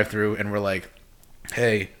to the drive-thru and we're like,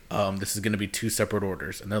 "Hey, this is gonna be 2 separate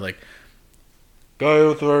orders," and they're like, "Go ahead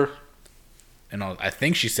with the first." And I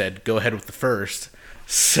think she said, "Go ahead with the first."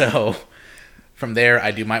 So from there,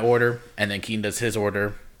 I do my order, and then Keaton does his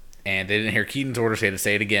order, and they didn't hear Keaton's order, so they had to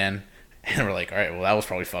say it again. And we're like, all right, well, that was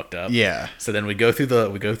probably fucked up. Yeah. So then we go through the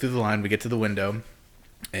line, we get to the window,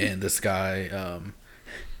 and this guy,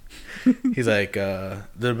 he's like,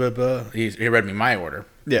 he read me my order.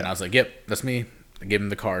 Yeah. And I was like, yep, that's me. I gave him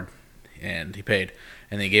the card, and he paid.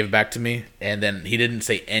 And then he gave it back to me, and then he didn't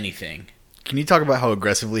say anything. Can you talk about how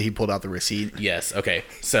aggressively he pulled out the receipt? Yes. Okay.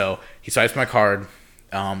 So he swipes my card,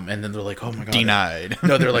 and then they're like, "Oh my god, Denied.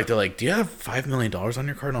 No, they're like, "Do you have $5 million on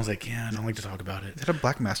your card?" And I was like, "Yeah, I don't like to talk about it." Is that a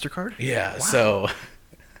black MasterCard? Yeah. Wow. So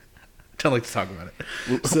don't like to talk about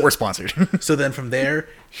it. We're sponsored. So then from there,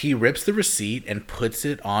 he rips the receipt and puts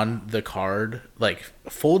it on the card, like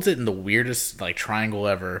folds it in the weirdest like triangle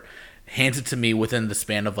ever, hands it to me within the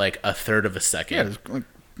span of like a third of a second. Yeah,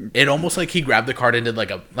 It almost like he grabbed the card and did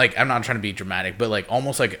like I'm not trying to be dramatic, but like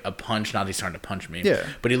almost like a punch. Now that he's trying to punch me. Yeah.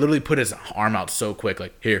 But he literally put his arm out so quick,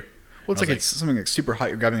 like here. well, it's like it's something like super hot.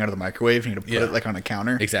 You're grabbing out of the microwave and you got to put it like on a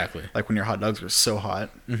counter. Exactly. Like when your hot dogs are so hot,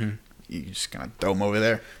 you just kind of throw them over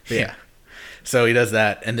there. But Yeah. So he does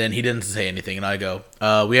that, and then he didn't say anything, and I go,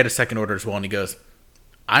 we had a second order as well, and he goes,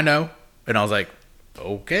 I know. And I was like,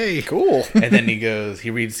 okay. Cool. And then he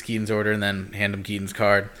reads Keaton's order, and then hand him Keaton's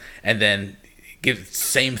card, and then gives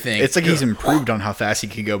same thing. It's like he's improved on how fast he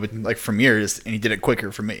could go, but like from yours, and he did it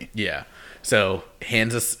quicker for me. Yeah. So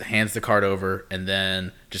hands the card over, and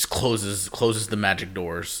then just closes the magic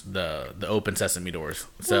doors, the open sesame doors.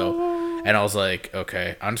 So, and I was like,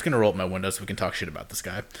 okay, I'm just gonna roll up my window so we can talk shit about this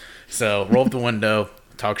guy. So roll up the window,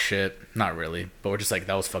 talk shit. Not really, but we're just like,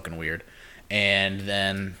 that was fucking weird. And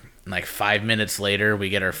then like 5 minutes later, we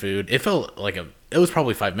get our food. It felt like it was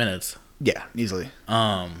probably 5 minutes. Yeah, easily.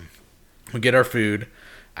 We get our food.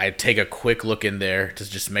 I take a quick look in there to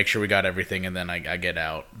just make sure we got everything, and then I get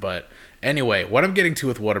out. But anyway, what I'm getting to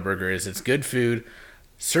with Whataburger is it's good food.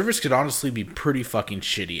 Service could honestly be pretty fucking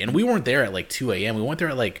shitty. And we weren't there at like 2 a.m. We went there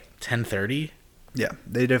at like 10:30. Yeah,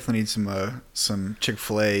 they definitely need some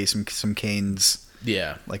Chick-fil-A, some Cane's,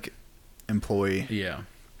 Yeah. like employee Yeah.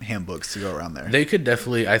 handbooks to go around there. They could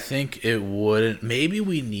definitely, I think it wouldn't. Maybe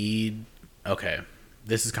we need, okay,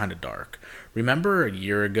 this is kind of dark. Remember a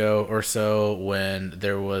year ago or so when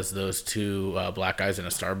there was those two black guys in a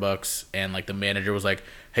Starbucks, and like the manager was like,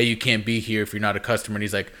 hey, you can't be here if you're not a customer. And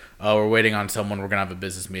he's like, oh, we're waiting on someone. We're going to have a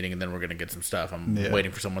business meeting, and then we're going to get some stuff. I'm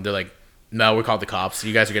waiting for someone. They're like, no, we called the cops.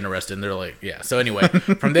 You guys are getting arrested. And they're like, yeah. So anyway,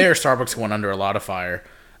 from there, Starbucks went under a lot of fire.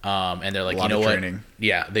 And they're like, you know what? Training.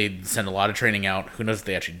 Yeah, they sent a lot of training out. Who knows if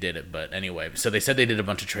they actually did it? But anyway, so they said they did a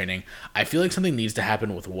bunch of training. I feel like something needs to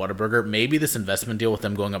happen with Whataburger. Maybe this investment deal with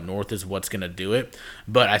them going up north is what's going to do it.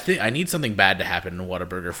 But I think I need something bad to happen in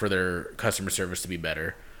Whataburger for their customer service to be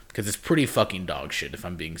better, because it's pretty fucking dog shit if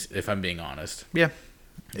I'm being honest. Yeah,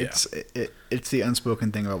 it's the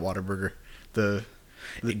unspoken thing about Whataburger.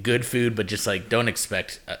 Good food, but just like don't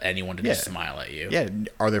expect anyone to just smile at you. Yeah,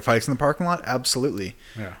 are there fights in the parking lot? Absolutely.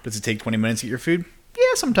 Yeah. Does it take 20 minutes to get your food?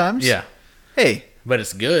 Yeah, sometimes. Yeah. Hey, but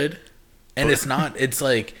it's good, and it's not. It's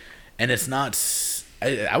like, and it's not.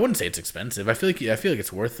 I wouldn't say it's expensive. I feel like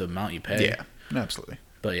it's worth the amount you pay. yeah, absolutely.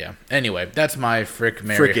 But yeah. Anyway, that's my frick,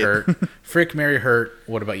 marry, hurt. Frick, marry, hurt.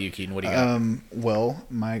 What about you, Keaton? What do you got? Well,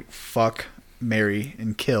 my fuck, marry,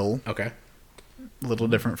 and kill. Okay. A little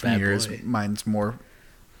different from Bad yours. boy. Mine's more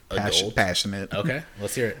Adult. passionate. Okay.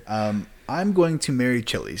 Let's hear it. I'm going to marry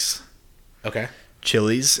Chili's. Okay.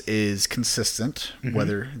 Chili's is consistent,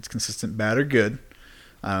 whether it's consistent bad or good.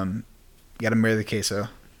 You got to marry the queso.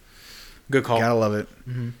 Good call. Gotta love it.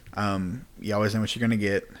 You always know what you're gonna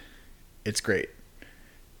get. It's great.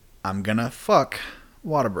 I'm gonna fuck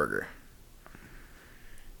Whataburger.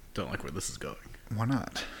 Don't like where this is going. Why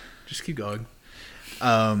not? Just keep going.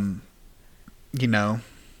 You know,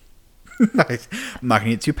 I'm not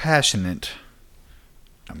gonna get too passionate.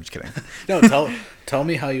 I'm just kidding. No, tell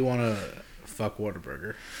me how you want to fuck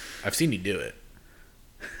Whataburger. I've seen you do it.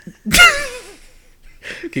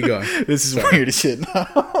 Keep going. This is weird as shit.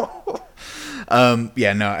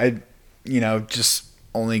 Yeah, no, just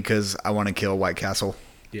only because I want to kill White Castle.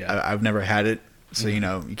 Yeah. I've never had it, so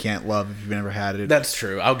you can't love if you've never had it. That's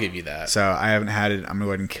true. I'll give you that. So I haven't had it. I'm gonna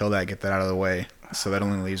go ahead and kill that, get that out of the way. So that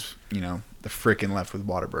only leaves the frickin' left with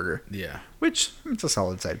Whataburger. Yeah. Which it's a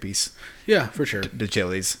solid side piece. Yeah, for sure. To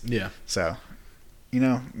Chili's. Yeah. So,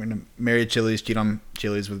 I'm gonna marry Chili's, cheat on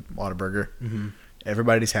Chili's with Whataburger. Mm-hmm.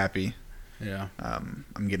 Everybody's happy. Yeah.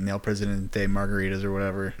 I'm getting the El Presidente margaritas or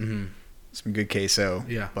whatever. Mm-hmm. Some good queso.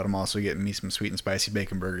 Yeah. But I'm also getting me some sweet and spicy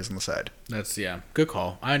bacon burgers on the side. That's good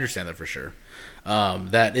call. I understand that for sure.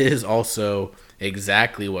 That is also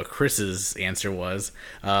exactly what Chris's answer was.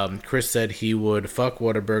 Chris said he would fuck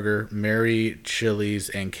Whataburger, marry Chili's,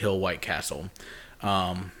 and kill White Castle.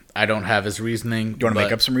 I don't have his reasoning. Do you want to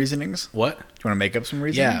make up some reasonings? What? Do you want to make up some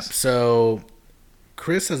reasonings? Yeah. So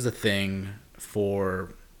Chris has a thing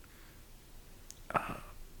for.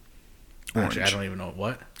 Orange. Actually, I don't even know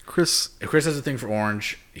what. Chris has a thing for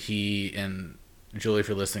orange. He and Julie, if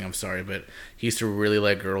you're listening, I'm sorry, but he used to really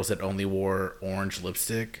like girls that only wore orange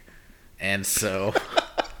lipstick, and so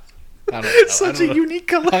I don't know. Such a unique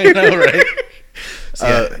color. I know, right?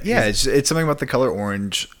 So, it's something about the color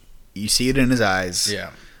orange. You see it in his eyes.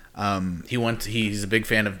 Yeah. He's a big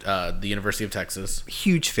fan of the University of Texas.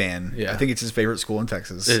 Huge fan. Yeah. I think it's his favorite school in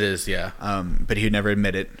Texas. It is, yeah. But he'd never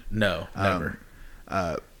admit it. No, never.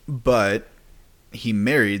 But he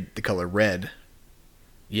married the color red.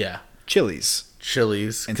 Yeah. Chilies.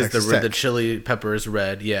 Because the chili pepper is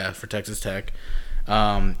red, yeah, for Texas Tech.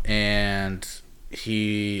 And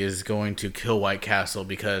he is going to kill White Castle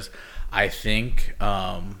because I think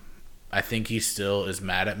he still is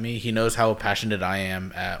mad at me. He knows how passionate I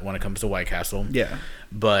am when it comes to White Castle. Yeah.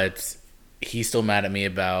 But he's still mad at me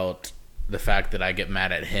about the fact that I get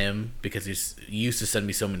mad at him because he used to send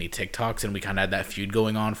me so many TikToks, and we kind of had that feud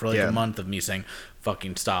going on for like a month of me saying,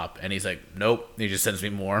 fucking stop. And he's like, nope. He just sends me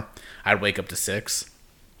more. I'd wake up to 6.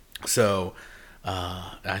 So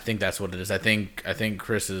I think that's what it is. I think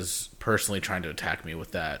Chris is personally trying to attack me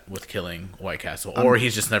with killing White Castle, or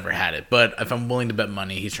he's just never had it. But if I'm willing to bet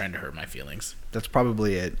money, he's trying to hurt my feelings. That's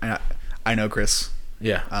probably it. I know Chris.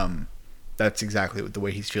 Yeah. That's exactly the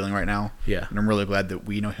way he's feeling right now. Yeah. And I'm really glad that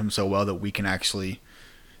we know him so well that we can actually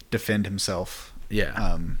defend himself.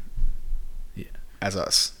 Yeah. As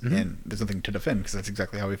us. Mm-hmm. And there's nothing to defend because that's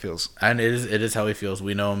exactly how he feels. And it is how he feels.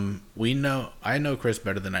 We know him. I know Chris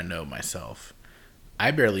better than I know myself. I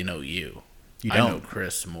barely know you. You don't. I know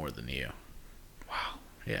Chris more than you. Wow.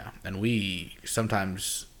 Yeah. And we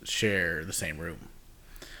sometimes share the same room.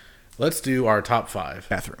 Let's do our top 5.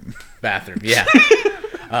 Bathroom, yeah.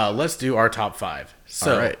 Let's do our top 5.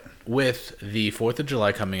 So, all right. With the 4th of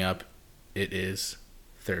July coming up, it is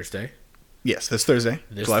Thursday. Yes, this Thursday.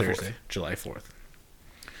 July 4th.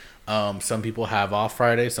 Some people have off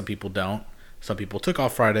Friday. Some people don't. Some people took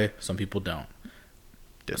off Friday. Some people don't.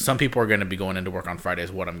 Some people are going to be going into work on Friday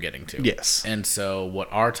is what I'm getting to. Yes. And so what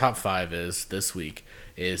our top 5 is this week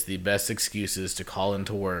is the best excuses to call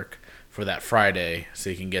into work for that Friday so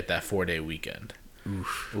you can get that 4-day weekend.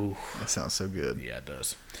 Oof. That sounds so good. Yeah, it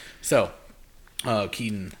does. So,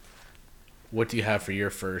 Keaton, what do you have for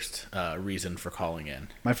your first reason for calling in?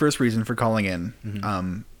 My first reason for calling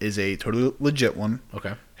in is a totally legit one.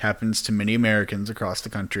 Okay. Happens to many Americans across the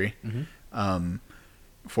country. Mm-hmm.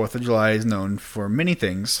 4th of July is known for many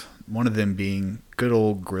things, one of them being good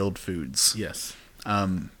old grilled foods. Yes.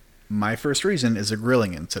 My first reason is a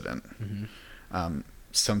grilling incident. Mm-hmm.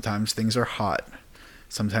 Sometimes things are hot.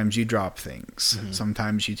 Sometimes you drop things. Mm-hmm.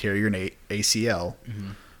 Sometimes you tear your ACL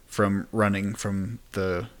from running from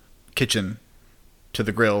the kitchen to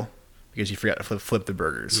the grill because you forgot to flip the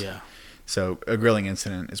burgers. Yeah. So a grilling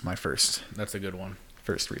incident is my first. That's a good one.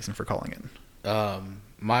 First reason for calling in.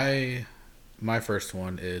 My first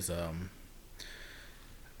one is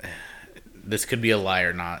this could be a lie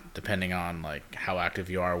or not, depending on like how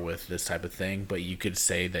active you are with this type of thing. But you could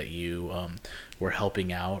say that you were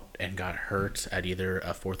helping out and got hurt at either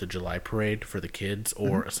a 4th of July parade for the kids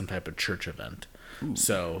or some type of church event. Ooh.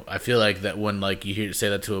 So I feel like that when like you say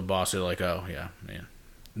that to a boss, you're like, oh yeah, man,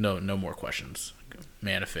 no more questions.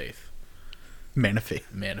 Man of faith. Man of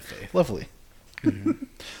faith. Lovely.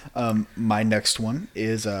 Mm-hmm. My next one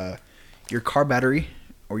is your car battery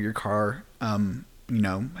or your car, having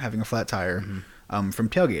a flat tire from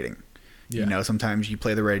tailgating. Yeah. Sometimes you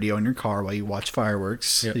play the radio in your car while you watch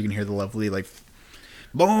fireworks. Yep. You can hear the lovely, like,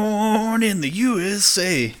 Born in the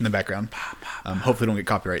USA in the background. Hopefully don't get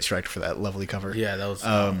copyright striked for that lovely cover. Yeah, that was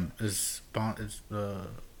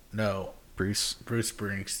Bruce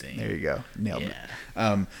Springsteen. There you go. Nailed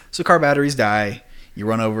it. So car batteries die. You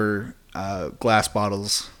run over glass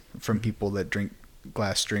bottles from people that drink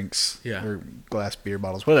glass drinks or glass beer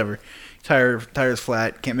bottles, whatever. Tire's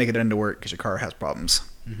flat, can't make it into work because your car has problems.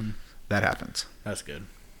 Mm-hmm. That happens. That's good.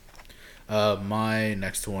 My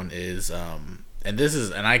next one is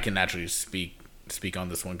and I can actually speak on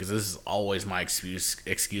this one because this is always my excuse,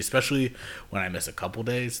 especially when I miss a couple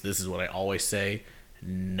days. This is what I always say: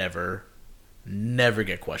 never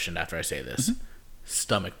get questioned after I say this. Mm-hmm.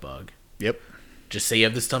 Stomach bug. Yep. Just say you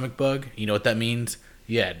have the stomach bug. You know what that means?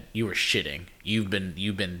 Yeah, you were shitting. You've been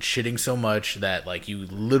shitting so much that like you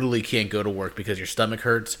literally can't go to work because your stomach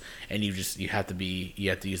hurts, and you have to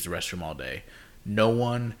use the restroom all day. No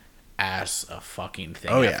one asks a fucking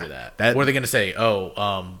thing after that. What are they gonna say?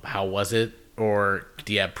 How was it? Or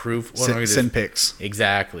do you have proof? Send pics.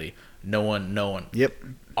 Exactly. No one. Yep.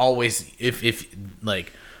 Always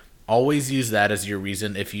always use that as your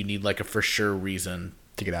reason if you need like a for sure reason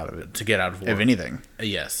to get out of it. To get out of work. If anything.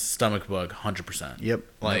 Yes, stomach bug, 100%. Yep.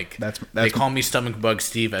 Like, that's they call me Stomach Bug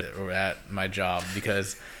Steve at my job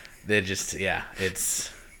because they just,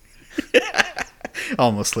 it's...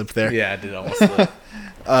 Almost slipped there. Yeah, I did almost slip.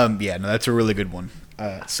 Yeah, no, that's a really good one.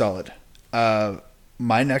 Solid.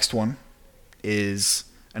 My next one is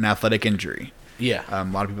an athletic injury. Yeah. A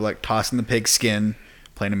lot of people like tossing the pigskin,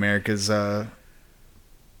 playing America's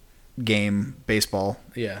game, baseball.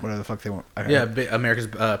 Yeah. Whatever the fuck they want. Yeah, America's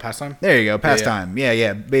pastime. There you go, pastime.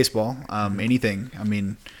 Yeah. Baseball. Anything. I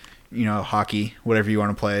mean, hockey, whatever you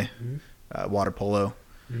want to play. Water polo.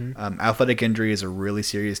 Athletic injury is a really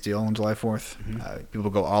serious deal on July 4th. People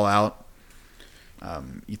go all out.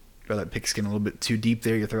 You throw that pigskin a little bit too deep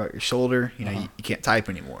there. You throw out your shoulder. You can't type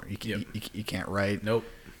anymore. You can't write. Nope.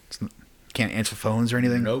 You can't answer phones or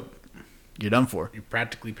anything. Nope. You're done for. You're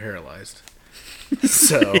practically paralyzed.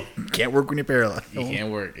 So you can't work when you're paralyzed. You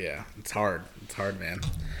can't work. Yeah, it's hard. It's hard, man.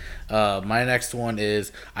 My next one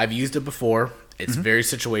is I've used it before. It's very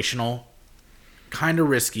situational, kind of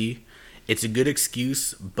risky. It's a good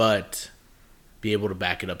excuse, but be able to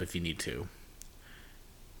back it up if you need to.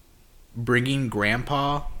 Bringing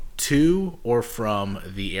grandpa to or from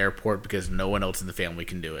the airport because no one else in the family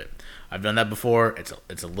can do it. I've done that before.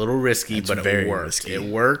 It's a little risky, but it worked. Risky. It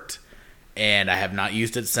worked, and I have not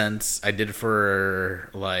used it since. I did it for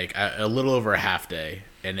like a little over a half day,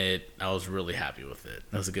 and I was really happy with it.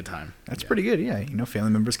 It was a good time. That's pretty good. Yeah,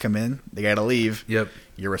 family members come in, they got to leave. Yep.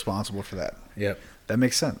 You're responsible for that. Yep. That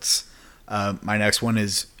makes sense. My next one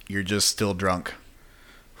is you're just still drunk.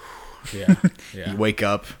 Yeah. You wake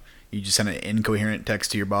up, you just send an incoherent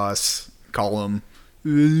text to your boss, call him.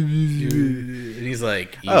 And he's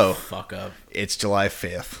like, fuck up. It's July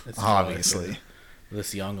 5th, obviously. July 5th.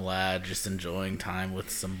 This young lad just enjoying time with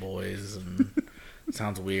some boys, and it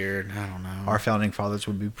sounds weird. I don't know. Our founding fathers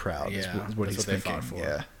would be proud. Yeah, is what he's thinking. They fought for.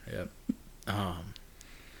 Yeah. Yep.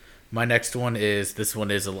 My next one is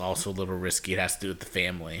also a little risky. It has to do with the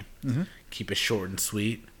family. Keep it short and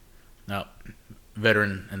sweet. No,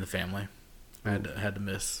 veteran in the family. I had to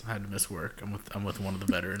miss work. I'm with one of the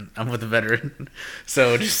veteran. I'm with the veteran.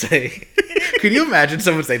 So just say, could you imagine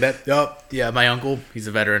someone say that? Oh, yeah, my uncle, he's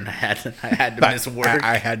a veteran. I had to miss work.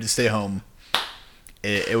 I had to stay home.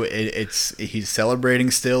 He's celebrating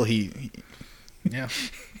still. Yeah.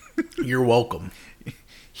 You're welcome.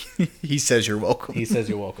 He says you're welcome. He says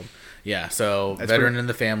you're welcome. Yeah, so that's veteran in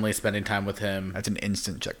the family, spending time with him. That's an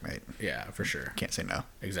instant checkmate. Yeah, for sure. Can't say no.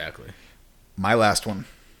 Exactly. My last one.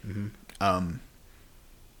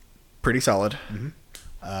 Pretty solid.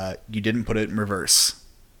 You didn't put it in reverse.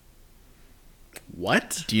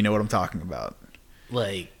 What? Do you know what I'm talking about?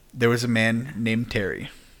 Like, there was a man named Terry.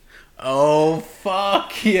 Oh,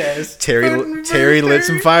 fuck, yes. Terry lit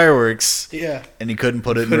some fireworks. Yeah. And he couldn't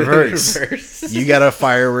put it in reverse. You got a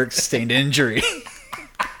fireworks-stained injury.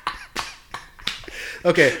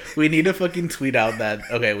 Okay, we need to fucking tweet out that.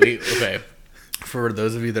 Okay. For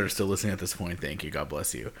those of you that are still listening at this point, thank you. God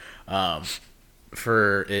bless you. It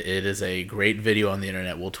is a great video on the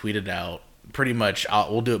internet. We'll tweet it out. Pretty much,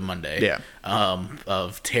 we'll do it Monday. Yeah.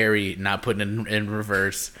 Of Terry not putting it in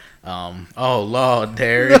reverse. Oh, Lord,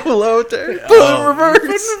 Terry. Hello, Terry. Put it in reverse. Put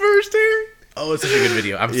it in reverse, Terry. Oh, it's such a good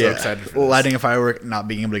video. I'm so excited for this. Lighting a firework, not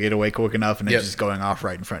being able to get away quick enough, and it just going off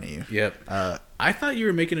right in front of you. Yep. I thought you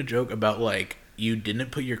were making a joke about, like, you didn't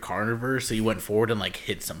put your car in reverse, so you went forward and, like,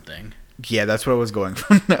 hit something. Yeah, that's what I was going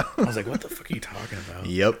for now. I was like, what the fuck are you talking about?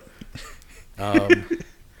 Yep.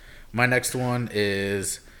 My next one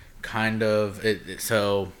is kind of...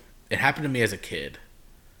 So, it happened to me as a kid.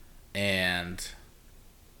 And...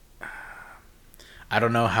 I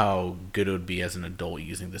don't know how good it would be as an adult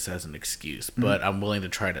using this as an excuse, but I'm willing to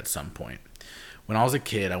try it at some point. When I was a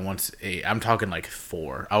kid, I'm talking like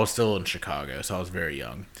 4. I was still in Chicago, so I was very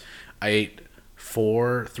young. I ate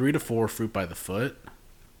 3 to 4 fruit by the foot,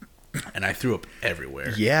 and I threw up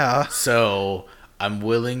everywhere. Yeah. So I'm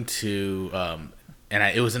willing to,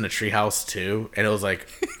 it was in a treehouse too, and it was like,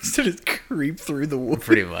 so just creep through the wood.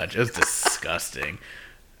 Pretty much, it was disgusting.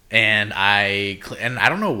 And I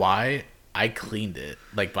don't know why. I cleaned it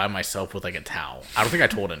like by myself with like a towel. I don't think I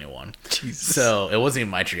told anyone. Jesus. So it wasn't even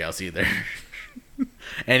my treehouse either.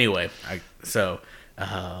 Anyway,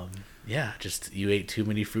 just you ate too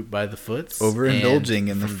many fruit by the foot. Overindulging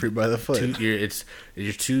in the fruit by the foot. It's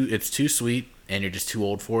too sweet, and you're just too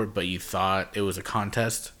old for it. But you thought it was a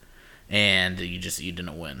contest, and you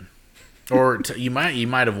didn't win. Or you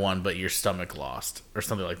might have won, but your stomach lost or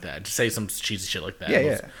something like that. Just say some cheesy shit like that.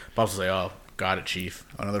 Yeah. Pops will say, "Oh, got it, Chief."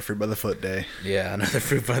 Another fruit by the foot day. Yeah, another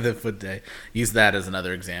fruit by the foot day. Use that as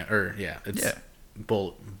another example.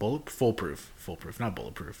 foolproof, not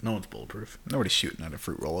bulletproof. No one's bulletproof. Nobody's shooting at a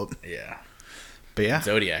fruit roll up. Yeah, but yeah,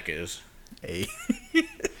 Zodiac is. Hey.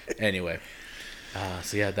 Anyway,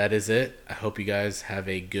 so yeah, that is it. I hope you guys have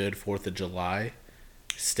a good 4th of July.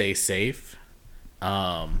 Stay safe.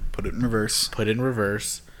 Put it in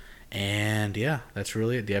reverse. And yeah, that's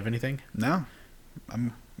really it. Do you have anything? No,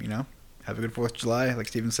 have a good 4th of July, like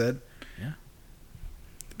Steven said. Yeah.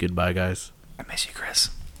 Goodbye, guys. I miss you, Chris.